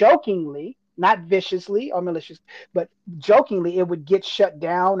down jokingly, not viciously or malicious, but jokingly, it would get shut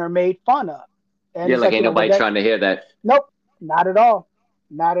down or made fun of. And Yeah, it's like like, ain't well, nobody that, trying to hear that. nope, not at all.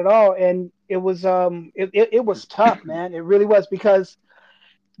 Not at all. And it was, it was tough, man. It really was, because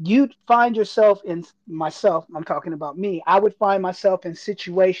you'd find yourself in, myself, I'm talking about me, I would find myself in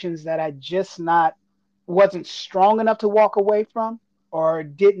situations that I just not wasn't strong enough to walk away from, or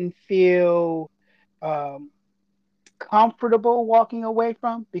didn't feel um, comfortable walking away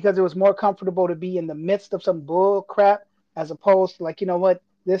from, because it was more comfortable to be in the midst of some bull crap, as opposed to, like, you know what,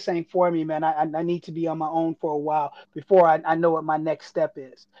 this ain't for me, man. I need to be on my own for a while before I know what my next step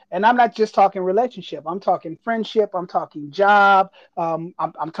is. And I'm not just talking relationship. I'm talking friendship. I'm talking job. I'm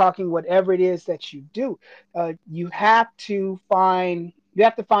talking whatever it is that you do. You have to find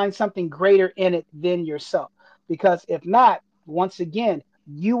something greater in it than yourself. Because if not, once again,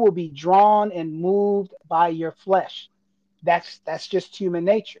 you will be drawn and moved by your flesh. That's just human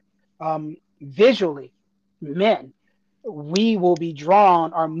nature. Visually, men, we will be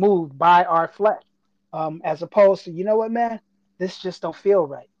drawn or moved by our flesh, as opposed to, you know what, man, this just don't feel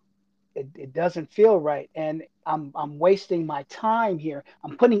right. It doesn't feel right, and I'm wasting my time here.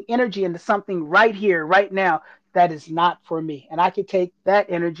 I'm putting energy into something right here, right now, that is not for me, and I could take that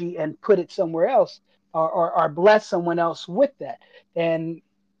energy and put it somewhere else, or bless someone else with that. And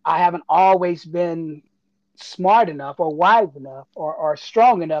I haven't always been smart enough or wise enough or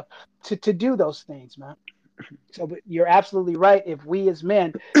strong enough to do those things, man. So but you're absolutely right. If we as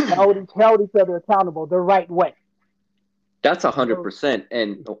men held each other accountable the right way. That's the, 100%.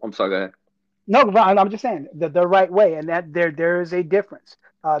 And oh, I'm sorry, go ahead. no, I'm just saying the right way, and that there is a difference.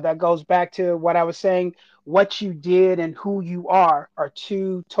 That goes back to what I was saying. What you did and who you are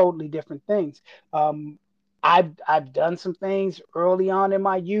two totally different things. Um, I've done some things early on in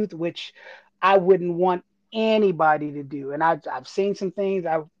my youth which I wouldn't want anybody to do, and I've seen some things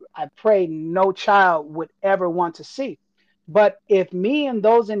I pray no child would ever want to see. But if me and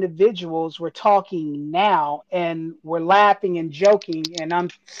those individuals were talking now and we're laughing and joking, and I'm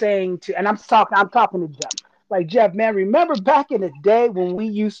saying to, and I'm talking to Jeff, like, Jeff, man, remember back in the day when we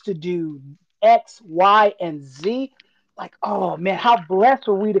used to do X, Y, and Z? Like, oh man, how blessed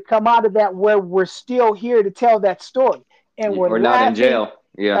were we to come out of that, where we're still here to tell that story, and we're Or not in laughing, jail.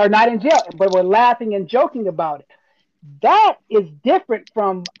 Yeah. or not in jail, but we're laughing and joking about it. That is different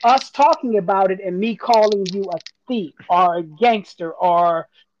from us talking about it and me calling you a thief or a gangster Right.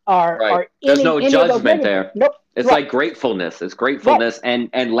 or There's any no any of those judgment negative things. there. Nope. It's Right. like gratefulness. It's Right. gratefulness and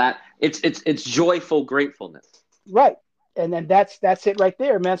it's joyful gratefulness. Right. And then that's it right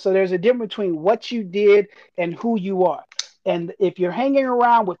there, man. So there's a difference between what you did and who you are. And if you're hanging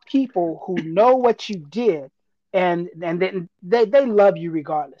around with people who know what you did, and then they love you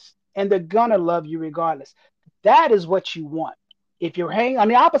regardless, and they're gonna love you regardless. That is what you want. If you're hanging on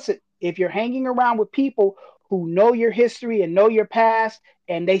the opposite, if you're hanging around with people who know your history and know your past,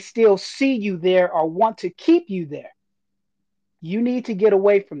 and they still see you there or want to keep you there, you need to get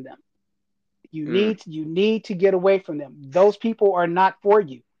away from them. Mm. You need to get away from them. Those people are not for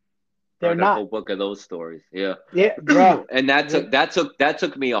you. I They're got a not. whole book of those stories. Yeah. Yeah, bruh. And Yeah. that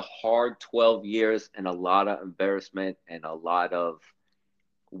took me a hard 12 years and a lot of embarrassment and a lot of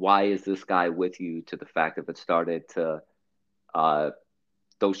why is this guy with you, to the fact that it started to uh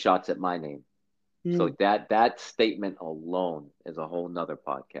those shots at my name. So Mm, that statement alone is a whole nother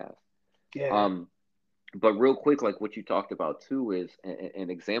podcast. yeah. Um, but real quick, like what you talked about too is an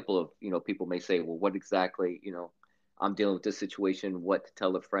example of, people may say, well, what exactly, I'm dealing with this situation, what to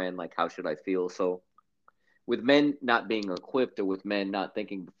tell a friend, like how should I feel? So with men not being equipped, or with men not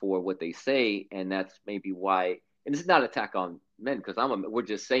thinking before what they say, and that's maybe why, and this is not an attack on men, because we're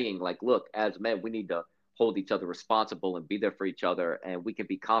just saying, like, look, as men, we need to hold each other responsible and be there for each other, and we can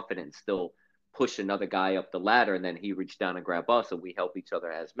be confident and still push another guy up the ladder, and then he reach down and grab us, and we help each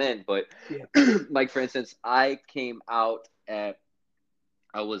other as men. But Yeah. like, for instance, I came out at,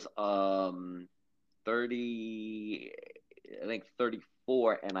 I was 30, I think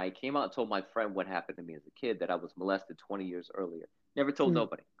 34, and I came out and told my friend what happened to me as a kid, that I was molested 20 years earlier. Never told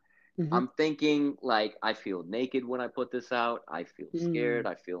nobody. Mm-hmm. I'm thinking, like, I feel naked when I put this out. I feel scared.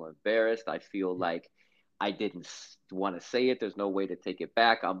 I feel embarrassed. I feel like I didn't want to say it. There's no way to take it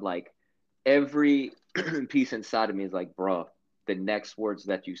back. I'm like, every piece inside of me is like, bro, the next words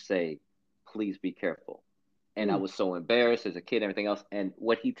that you say, please be careful. And I was so embarrassed as a kid, everything else. And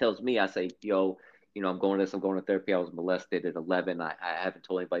what he tells me, I say, yo, I'm going to this, I'm going to therapy. I was molested at 11. I haven't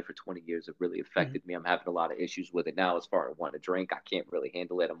told anybody for 20 years. It really affected me. I'm having a lot of issues with it now as far as wanting to drink. I can't really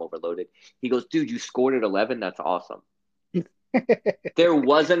handle it. I'm overloaded. He goes, dude, you scored at 11? That's awesome. There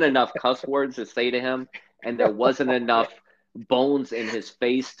wasn't enough cuss words to say to him, and there wasn't enough bones in his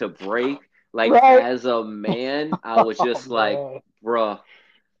face to break. Like, as a man, I was just like, bruh,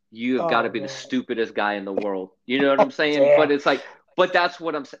 you have got to be the stupidest guy in the world. You know what I'm saying? But it's like, but that's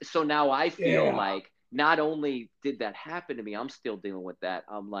what I'm saying. So now I feel like not only did that happen to me, I'm still dealing with that.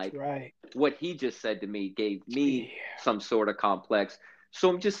 I'm like, what he just said to me gave me some sort of complex. So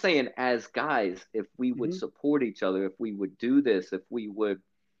I'm just saying, as guys, if we would support each other, if we would do this, if we would,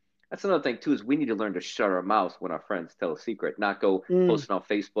 that's another thing too, is we need to learn to shut our mouths when our friends tell a secret, not go posting on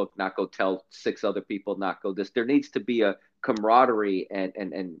Facebook, not go tell 6 other people, not go this. There needs to be a camaraderie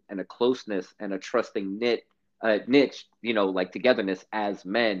and a closeness and a trusting niche, like togetherness as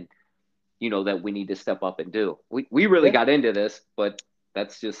men, that we need to step up and do. We really got into this, but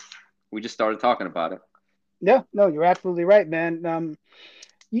we just started talking about it. Yeah, no, you're absolutely right, man.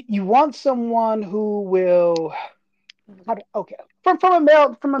 You want someone who will, okay, from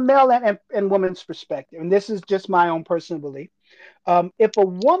a male and woman's perspective, and this is just my own personal belief. If a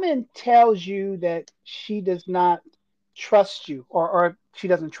woman tells you that she does not trust you, or she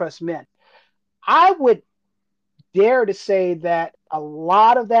doesn't trust men, I would dare to say that a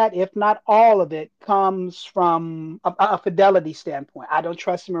lot of that, if not all of it, comes from a fidelity standpoint. I don't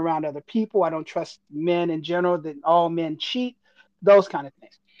trust him around other people. I don't trust men in general, that all men cheat, those kind of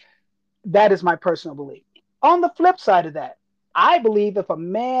things. That is my personal belief. On the flip side of that, I believe if a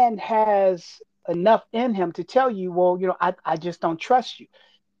man has enough in him to tell you, well, I just don't trust you.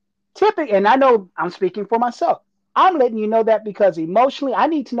 Typically, and I know I'm speaking for myself, I'm letting you know that because emotionally, I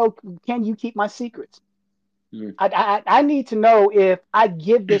need to know, can you keep my secrets? I need to know, if I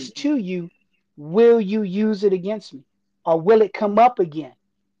give this to you, will you use it against me? Or will it come up again?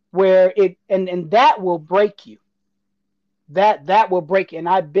 Where and that will break you. That will break you. And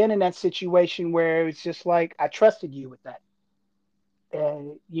I've been in that situation where it's just like, I trusted you with that.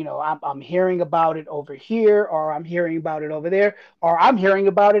 And I'm hearing about it over here, or I'm hearing about it over there, or I'm hearing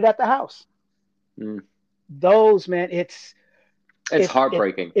about it at the house. Those, man, it's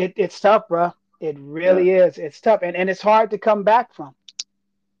heartbreaking. It's tough, bro. It really is. It's tough, and it's hard to come back from.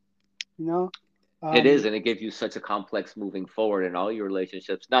 It is, and it gives you such a complex moving forward in all your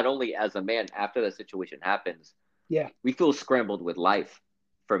relationships. Not only as a man, after that situation happens, we feel scrambled with life.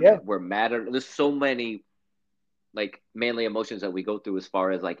 We're mad. There's so many like manly emotions that we go through, as far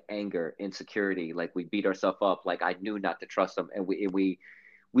as like anger, insecurity. Like, we beat ourselves up. Like, I knew not to trust them, and we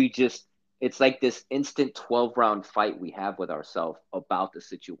just. It's like this instant 12-round fight we have with ourselves about the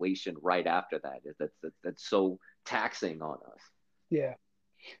situation right after that. That's so taxing on us. Yeah.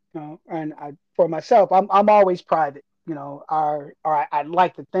 And for myself, I'm always private, or I'd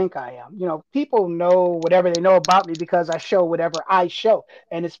like to think I am. People know whatever they know about me because I show whatever I show,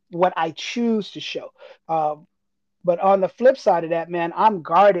 and it's what I choose to show. But on the flip side of that, man, I'm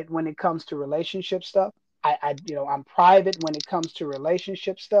guarded when it comes to relationship stuff. I'm private when it comes to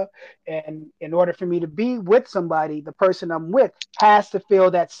relationship stuff. And in order for me to be with somebody, the person I'm with has to feel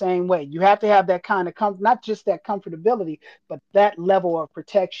that same way. You have to have that kind of not just that comfortability, but that level of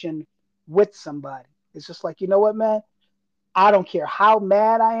protection with somebody. It's just like, you know what, man? I don't care how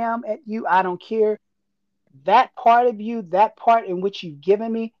mad I am at you. I don't care. That part of you, that part in which you've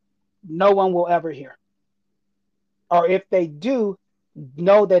given me, no one will ever hear. Or if they do,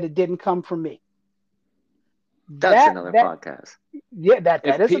 know that it didn't come from me. That's another podcast. Yeah, that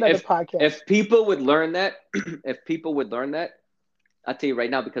is another podcast. If people would learn that, I'll tell you right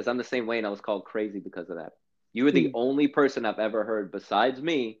now, because I'm the same way, and I was called crazy because of that. You were the only person I've ever heard besides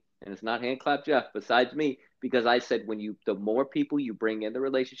me, and it's not hand clap Jeff, besides me, because I said, the more people you bring in the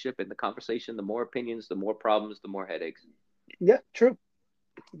relationship, in the conversation, the more opinions, the more problems, the more headaches. Yeah, true.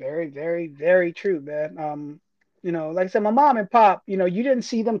 Very, very, very true, man. Like I said, my mom and pop, you didn't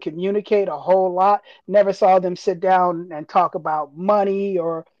see them communicate a whole lot. Never saw them sit down and talk about money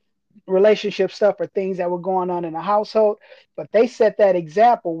or relationship stuff or things that were going on in the household. But they set that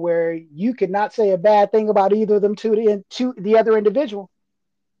example where you could not say a bad thing about either of them to the other individual.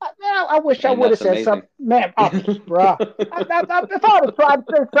 Man, I wish I And would have that's said amazing. something. Man, bruh. If I would have tried to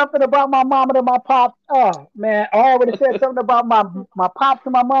say something about my mom and my pop, oh man, or I would have said something about my pops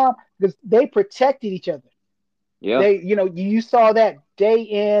and my mom because they protected each other. Yeah. They, you saw that day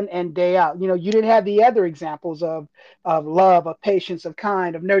in and day out. You didn't have the other examples of love, of patience, of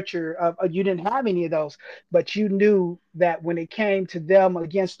kind, of nurture. You didn't have any of those, but you knew that when it came to them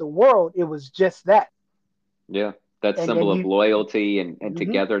against the world, it was just that. Yeah. That And symbol of you, loyalty and mhm.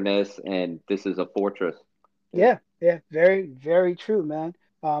 togetherness, and this is a fortress. Yeah. Yeah, yeah, very, very true, man.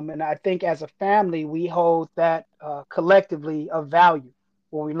 And I think as a family, we hold that collectively of value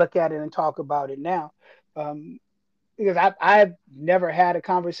when we look at it and talk about it now. Um, because I've never had a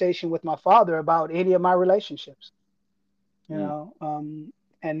conversation with my father about any of my relationships, you Mm. know, um,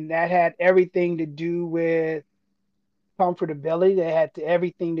 and that had everything to do with comfortability. That had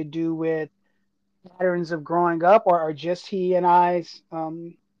everything to do with patterns of growing up, or just he and I's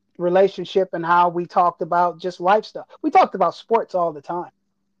relationship and how we talked about just life stuff. We talked about sports all the time,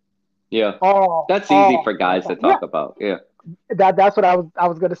 Yeah. all That's easy all for the guys to time. Yeah, talk about. Yeah. that's what I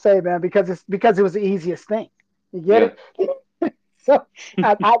was gonna say, man, because it was the easiest thing. You get Yeah. it? So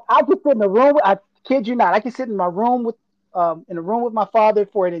I could sit in the room. I kid you not. I could sit in my room in a room with my father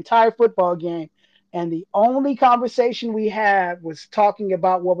for an entire football game, and the only conversation we had was talking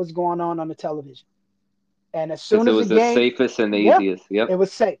about what was going on the television. And as Because soon it as the was the game, safest and the yeah, easiest. Yep. it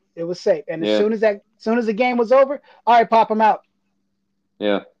was safe. It was safe. And Yeah. as soon as the game was over, all right, pop, I'm out.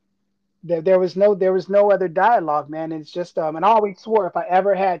 Yeah. There was no other dialogue, man. It's just and I always swore if I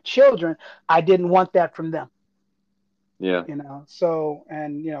ever had children, I didn't want that from them. Yeah. So,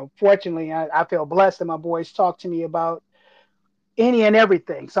 and fortunately, I feel blessed that my boys talk to me about any and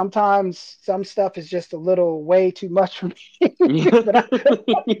everything. Sometimes some stuff is just a little way too much for me, but I'm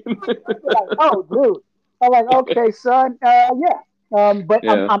like, oh, dude. I'm like, okay, son, yeah. But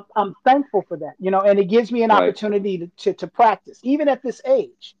I'm, Yeah. I'm I'm thankful for that, and it gives me an Right. opportunity to practice, even at this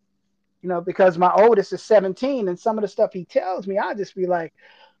age, because my oldest is 17, and some of the stuff he tells me, I just be like,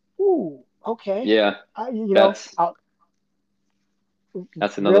 ooh, okay, Yeah. That's I'll,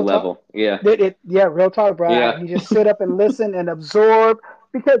 that's another real talk. level. Yeah. Yeah, real talk, bro. Yeah. You just sit up and listen and absorb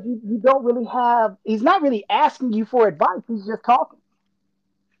because you don't really have. He's not really asking you for advice. He's just talking.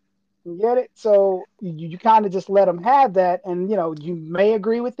 You get it? So you kind of just let him have that, and you may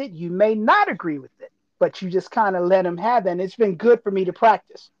agree with it, you may not agree with it, but you just kind of let him have that. And it's been good for me to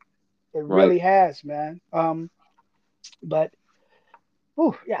practice. It Right. really has, man. But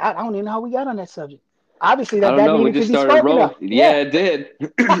ooh, yeah, I don't even know how we got on that subject. Obviously, I don't that know. We needed to just be started spoken rolling. of. Yeah, Yeah, it did.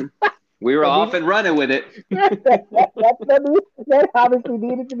 We were that off needed. and running with it. That obviously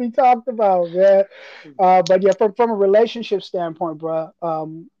needed to be talked about, man. But yeah, from a relationship standpoint, bro,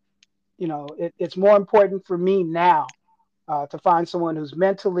 it's more important for me now to find someone who's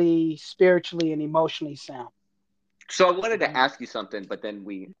mentally, spiritually, and emotionally sound. So I wanted to Yeah. ask you something, but then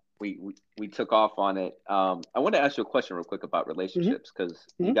we took off on it. I want to ask you a question real quick about Hmm. relationships because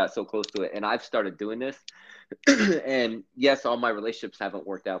you Hmm. got so close to it, and I've started doing this. And yes, all my relationships haven't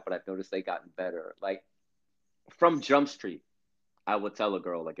worked out, but I've noticed they've gotten better. Like from Jump Street, I will tell a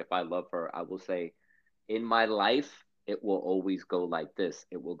girl like if I love her, I will say, in my life, it will always go like this.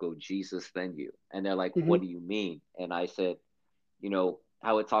 It will go Jesus then you. And they're like, Hmm. what do you mean? And I said,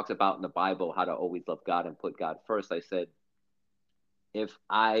 how it talks about in the Bible how to always love God and put God first. I said, if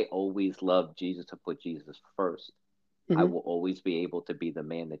I always love Jesus and put Jesus first, I Hmm. will always be able to be the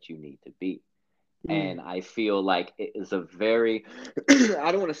man that you need to be. Hmm. And I feel like it is a very,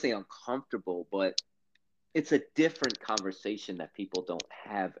 I don't want to say uncomfortable, but it's a different conversation that people don't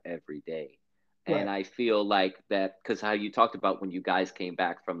have every day. And Right. I feel like that because how you talked about when you guys came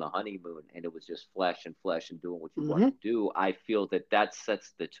back from the honeymoon and it was just flesh and doing what you want Hmm. to do, I feel that that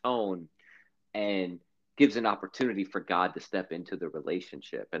sets the tone and gives an opportunity for God to step into the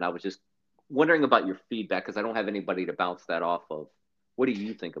relationship. And I was just wondering about your feedback because I don't have anybody to bounce that off of. What do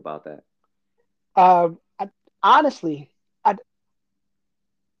you think about that? I, honestly, I,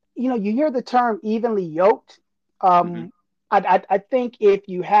 you hear the term evenly yoked. Mm-hmm. Um, I think if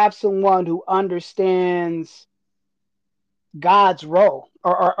you have someone who understands God's role,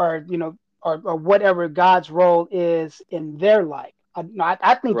 or or whatever God's role is in their life,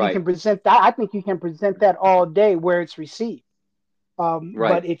 I think you Right, can present that. I think you can present that all day where it's received.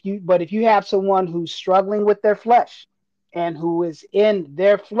 right, But if you have someone who's struggling with their flesh and who is in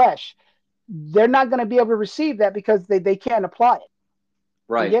their flesh, they're not going to be able to receive that because they can't apply it.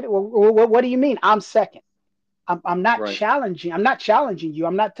 You right, get it? Well, what do you mean? I'm second. I'm not right, challenging. I'm not challenging you.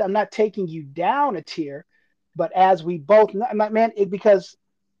 I'm not taking you down a tier. But as we both know, man, because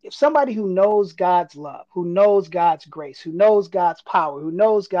if somebody who knows God's love, who knows God's grace, who knows God's power, who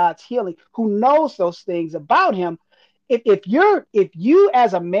knows God's healing, who knows those things about him, if you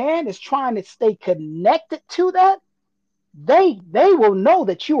as a man is trying to stay connected to that, they will know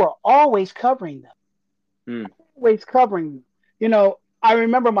that you are always covering them. Always covering you. You know, I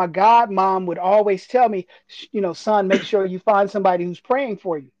remember my godmom would always tell me, you know, son, make sure you find somebody who's praying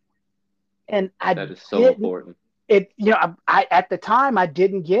for you. And I That is so didn't important. you know, I at the time I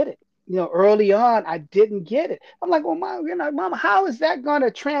didn't get it. You know, early on I didn't get it. I'm like, well, mom, you know, mom, how is that going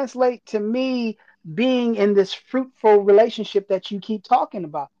to translate to me being in this fruitful relationship that you keep talking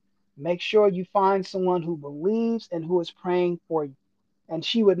about? Make sure you find someone who believes and who is praying for you. And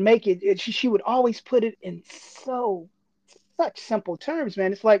she would make she would always put it in such simple terms,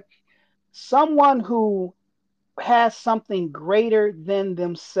 man. It's like someone who has something greater than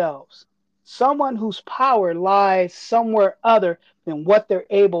themselves, someone whose power lies somewhere other than what they're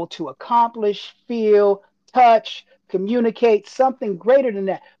able to accomplish, feel, touch, communicate, something greater than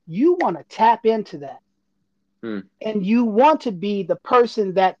that. You want to tap into that. And you want to be the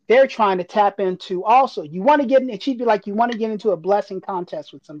person that they're trying to tap into also. You want to get in, and she'd be like, you want to get into a blessing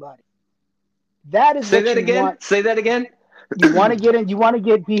contest with somebody. That is Say what that you again. want. Say that again. You want to get in, you want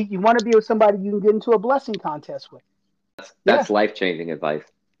to you want to be with somebody you can get into a blessing contest with. Yeah, That's life-changing advice.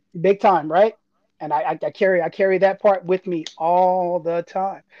 big time, right? And I carry that part with me all the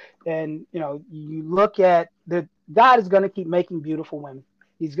time. And you know, you look at the God is going to keep making beautiful women.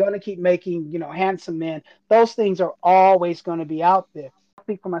 He's going to keep making, you know, handsome men. Those things are always going to be out there. I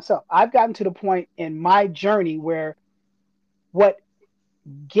speak for myself. I've gotten to the point in my journey where what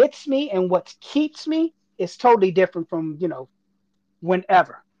gets me and what keeps me is totally different from, you know,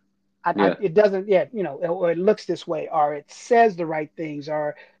 whenever. Yeah. It doesn't, yeah, you know, or it looks this way, or it says the right things,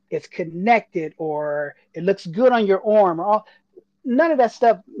 or it's connected, or it looks good on your arm, or all. None of that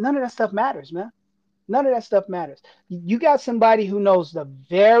stuff matters, man. None of that stuff matters. You got somebody who knows the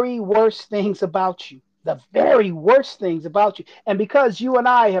very worst things about you, the very worst things about you. And because you and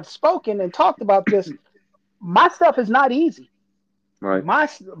I have spoken and talked about this, my stuff is not easy. Right.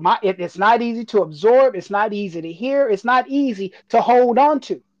 It's not easy to absorb. It's not easy to hear. It's not easy to hold on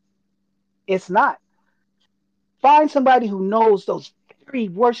to. It's not. Find somebody who knows those very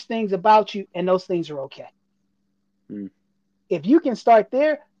worst things about you, and those things are okay. If you can start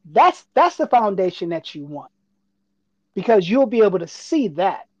there, that's the foundation that you want, because you'll be able to see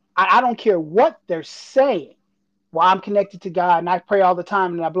that. I don't care what they're saying. Well, I'm connected to God and I pray all the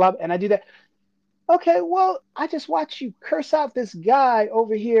time and I blah and I do that. Okay, well, I just watched you curse out this guy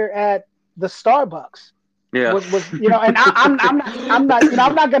over here at the Starbucks. Yeah. Was you know, and I'm not you know,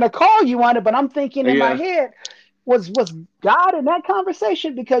 I'm not gonna call you on it, but I'm thinking in my Yeah. head, was God in that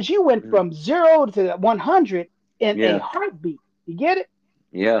conversation? Because you went from 0 to 100 in a Yeah. heartbeat. You get it?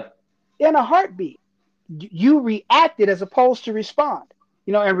 Yeah. In a heartbeat. You reacted as opposed to respond.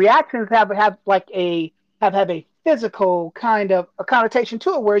 You know, and reactions have like have a physical kind of a connotation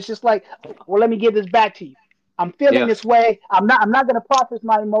to it, where it's just like, well, let me give this back to you. I'm feeling Yeah. this way. I'm not going to process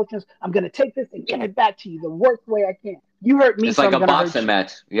my emotions. I'm going to take this and give it back to you the worst way I can. You hurt me, It's so like I'm a going to hurt boxing you.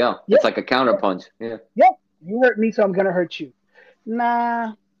 match. Yeah. Yeah, It's like a counterpunch. Yeah. yeah. You hurt me, so I'm going to hurt you.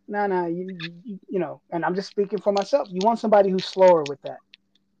 Nah, nah. You know, and I'm just speaking for myself. You want somebody who's slower with that.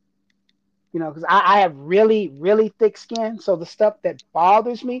 You know, because I have really, really thick skin. So the stuff that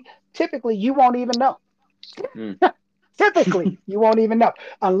bothers me, typically you won't even know. Typically, you won't even know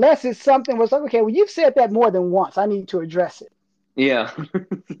unless it's something was like, okay, well, you've said that more than once. I need to address it. Yeah.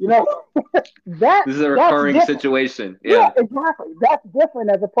 You know, This is a that's recurring different. situation. Yeah, Yeah. exactly. That's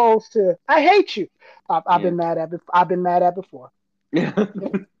different as opposed to I hate you. I've Yeah. been mad at. I've been mad at before. Yeah.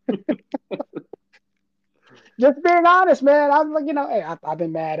 Just being honest, man. I'm like, you know, hey, I've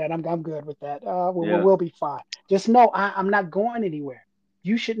been mad at. I'm good with that. Yeah. We'll be fine. Just know I'm not going anywhere.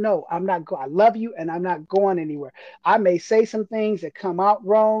 You should know I'm not I love you, and I'm not going anywhere. I may say some things that come out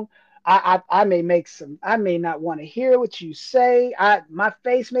wrong. I may make some. I may not want to hear what you say. My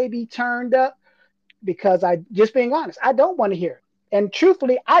face may be turned up because I just being honest. I don't want to hear it. And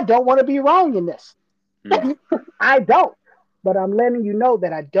truthfully, I don't want to be wrong in this. I don't. But I'm letting you know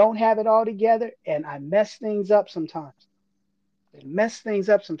that I don't have it all together, and I mess things up sometimes. They mess things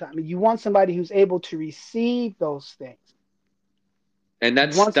up sometimes. I mean, you want somebody who's able to receive those things. And You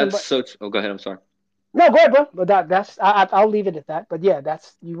want that's somebody. so. Oh, go ahead. I'm sorry. No, go ahead, bro. But that's I'll leave it at that. But yeah,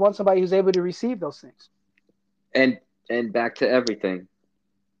 that's you want somebody who's able to receive those things. And back to everything.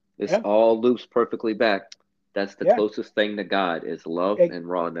 This Yeah, all loops perfectly back. That's the yeah. closest thing to God is love It, and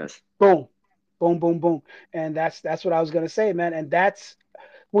rawness. boom, boom, boom, boom. And that's what I was gonna say, man. And that's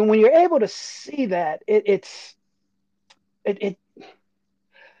when you're able to see that, it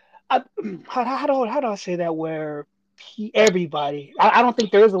I, how do I say that where everybody, I don't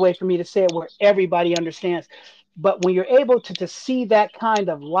think there is a way for me to say it where everybody understands, but when you're able to see that kind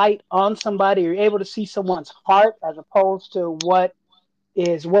of light on somebody, you're able to see someone's heart as opposed to what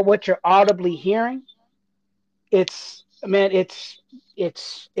you're audibly hearing. It's, man, it's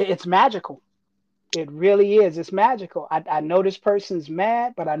magical. It really is. It's magical. I know this person's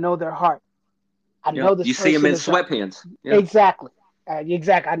mad, but I know their heart. I Yeah, know this you see him person in is sweatpants. Yeah, exactly.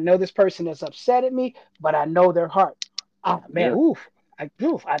 Exactly. I know this person is upset at me, but I know their heart. Ah, man, yeah,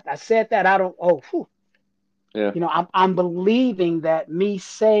 I said that. I don't. Oh, whew. yeah. I'm believing that me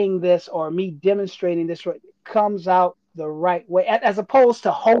saying this or me demonstrating this comes out the right way, as opposed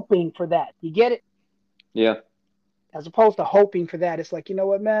to hoping for that. You get it? Yeah. As opposed to hoping for that, it's like, you know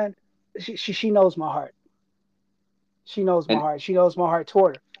what, man? She knows my heart. She knows my And heart. She knows my heart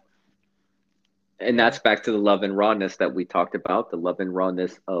toward her. and You that's know, back to the love and rawness that we talked about, the love and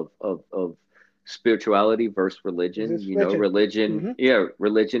rawness of spirituality versus is religion. this You know, religion? religion, Mm-hmm. yeah,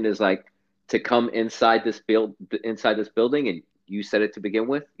 religion is like to come inside this building, and you said it to begin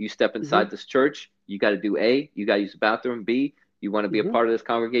with. You step Mm-hmm. inside this church, you got to do A, you got to use the bathroom. B, you want to be a Mm-hmm. part of this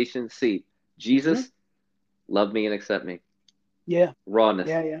congregation. C, Mm-hmm. Jesus, love me and accept me. Yeah. Rawness,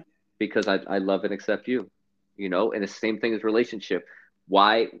 Yeah. Yeah. because I love and accept you. You know, and it's the same thing as relationship.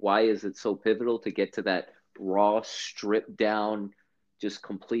 Why is it so pivotal to get to that raw, stripped down, just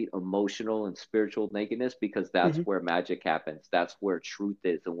complete emotional and spiritual nakedness? Because that's Mm-hmm. where magic happens. That's where truth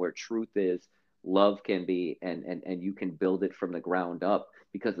is, and where truth is, love can be, and you can build it from the ground up,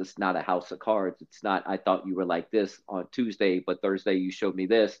 because it's not a house of cards. It's not, I thought you were like this on Tuesday, but Thursday you showed me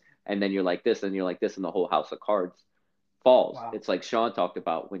this, and then you're like this, and you're like this, and the whole house of cards falls. Wow. It's like Shaun talked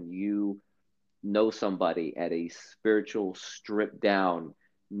about, when you know somebody at a spiritual, stripped down,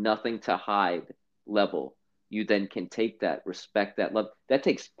 nothing to hide level, you then can take that, respect that love. That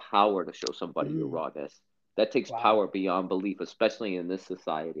takes power to show somebody your Mm. rawness. That takes Wow. power beyond belief, especially in this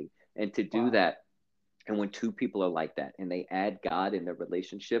society. And to do Wow. that, and when two people are like that and they add God in their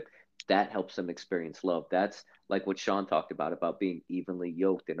relationship, that helps them experience love. That's like what Shaun talked about being evenly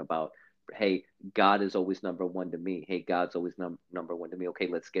yoked, and about, hey, God is always number one to me. Hey, God's always number one to me. Okay,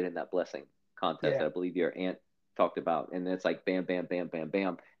 let's get in that blessing contest Yeah. that I believe your aunt talked about. And it's like bam, bam, bam, bam,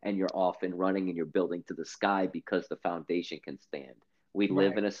 bam. And you're off and running, and you're building to the sky because the foundation can stand. We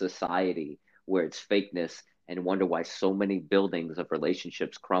live Right. in a society where it's fakeness, and wonder why so many buildings of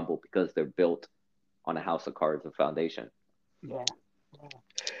relationships crumble, because they're built on a house of cards and foundation. Yeah. Yeah.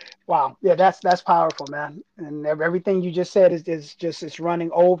 Wow. Yeah. That's powerful, man. And everything you just said is just it's running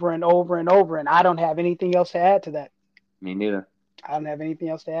over and over and over. And I don't have anything else to add to that. Me neither. I don't have anything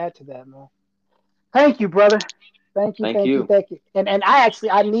else to add to that, man. Thank you, brother. Thank you. Thank Thank you. you. Thank you. And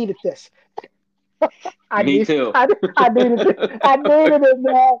I needed this. I Me need. too. I needed it. I needed it,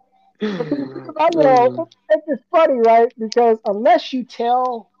 man. It's just funny, right? Because unless you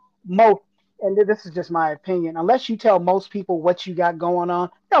tell most, and this is just my opinion, unless you tell most people what you got going on,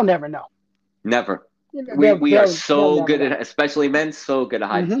 they'll never know. Never. You know, We are they'll so never good know. at, especially men, so good at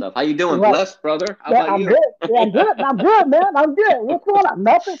hiding Hmm. stuff. How you doing? Right. Blessed, brother. How Yeah, about I'm you? good. Yeah, I'm good. I'm good, man. I'm good. What's going on?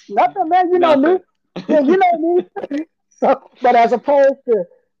 Nothing. Nothing, man. You know me. Nothing. Yeah, you know me. So, but as opposed to,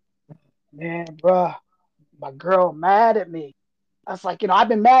 man, bruh, my girl mad at me. I was like, I've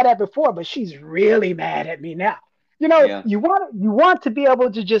been mad at before, but she's really mad at me now. Yeah. You want to be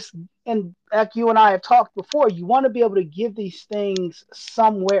able to just, and like you and I have talked before, you want to be able to give these things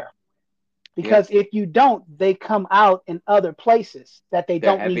somewhere, Yeah. because if you don't, they come out in other places that they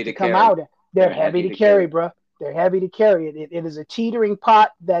They're don't heavy need to to come carry. out in. They're They're heavy heavy to to carry, carry. bruh. They're heavy to carry. It is a teetering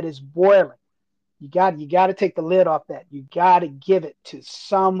pot that is boiling. You got to take the lid off that. You got to give it to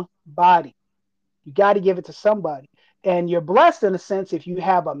somebody. You got to give it to somebody. And you're blessed in a sense if you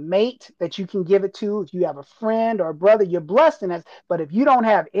have a mate that you can give it to, if you have a friend or a brother, you're blessed in that. But if you don't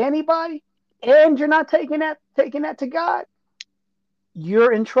have anybody and you're not taking that to God,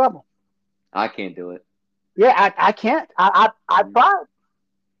 you're in trouble. I can't do it. Yeah, I can't. I tried.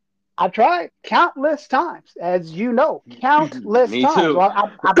 I tried countless times, as you know, countless Me times. too. Well,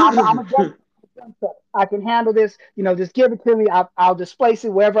 I'm a jump. I can handle this. Just give it to me. I'll displace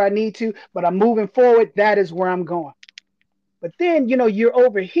it wherever I need to. But I'm moving forward. That is where I'm going. But then, you're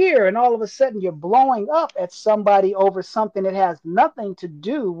over here, and all of a sudden you're blowing up at somebody over something that has nothing to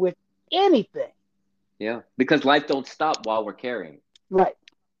do with anything. Yeah. Because life don't stop while we're carrying. Right.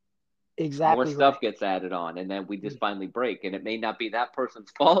 More Exactly right. stuff gets added on, and then we just finally break. And it may not be that person's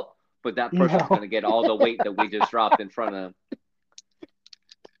fault, but that person's No. going to get all the weight that we just dropped in front of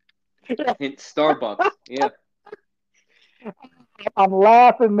them. Hint Starbucks. Yeah. I'm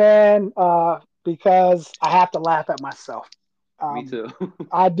laughing, man, because I have to laugh at myself. Me too.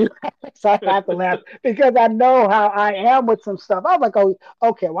 I do. So I have to laugh because I know how I am with some stuff. I'm like, oh,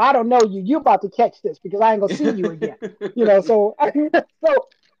 okay, well, I don't know you. You about to catch this because I ain't gonna see you again. So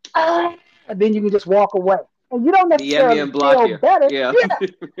so then you can just walk away, and you don't DM me necessarily and block feel you. better. Yeah. Yeah,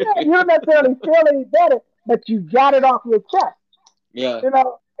 yeah, you don't necessarily feel any better, but you got it off your chest. Yeah.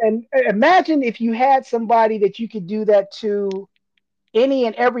 And imagine if you had somebody that you could do that to any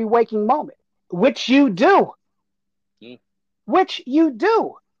and every waking moment, which you do, Mm. which you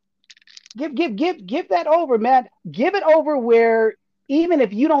do. Give that over, man. Give it over where even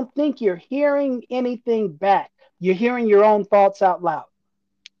if you don't think you're hearing anything back, you're hearing your own thoughts out loud.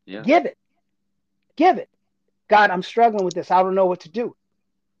 Yeah. Give it. Give it. God, I'm struggling with this. I don't know what to do.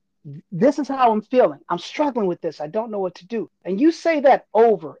 This is how I'm feeling. I'm struggling with this. I don't know what to do. And you say that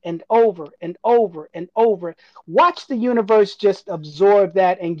over and over and over and over. Watch the universe just absorb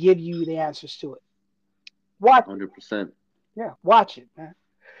that and give you the answers to it. Watch it. 100%. Yeah, watch it, man.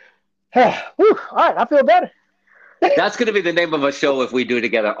 Whew, all right, I feel better. That's going to be the name of a show if we do it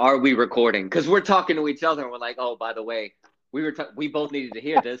together. Are we recording? Because we're talking to each other and we're like, oh, by the way, we both needed to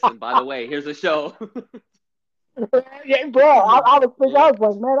hear this. And by the way, here's a show. Yeah, bro, I was thinking, Yeah. I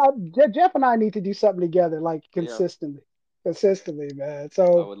was like, man, Jeff and I need to do something together, like Yeah. consistently, man. I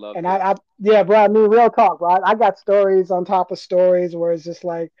So, would love and to. yeah, bro, I mean, real talk, right? I got stories on top of stories where it's just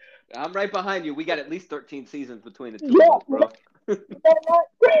like, I'm right behind you. We got at least 13 seasons between the two of yeah, us, bro. you know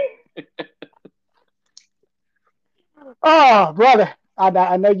what? Oh, brother,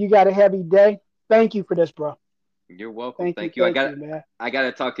 I know you got a heavy day. Thank you for this, bro. You're welcome. Thank you. Thank you, man. I got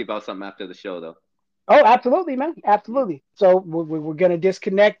to talk to you about something after the show, though. Oh, absolutely, man. Yeah. Absolutely. So we're going to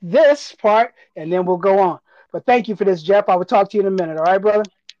disconnect this part and then we'll go on. But thank you for this, Jeff. I will talk to you in a minute. All right, brother?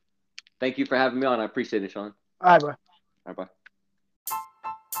 Thank you for having me on. I appreciate it, Shaun. All right, bro. All right, bye.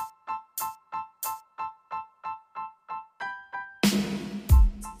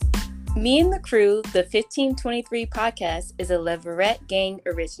 Me and the Crew, the 1523 podcast, is a Leverett Gang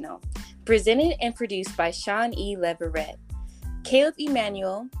original. Presented and produced by Shaun E. Leverett. Caleb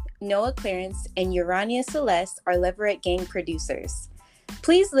Emmanuel, Noah Clarence, and Urania Celeste are Leverett Gang producers.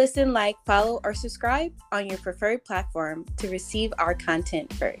 Please listen, like, follow, or subscribe on your preferred platform to receive our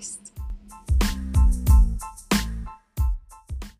content first.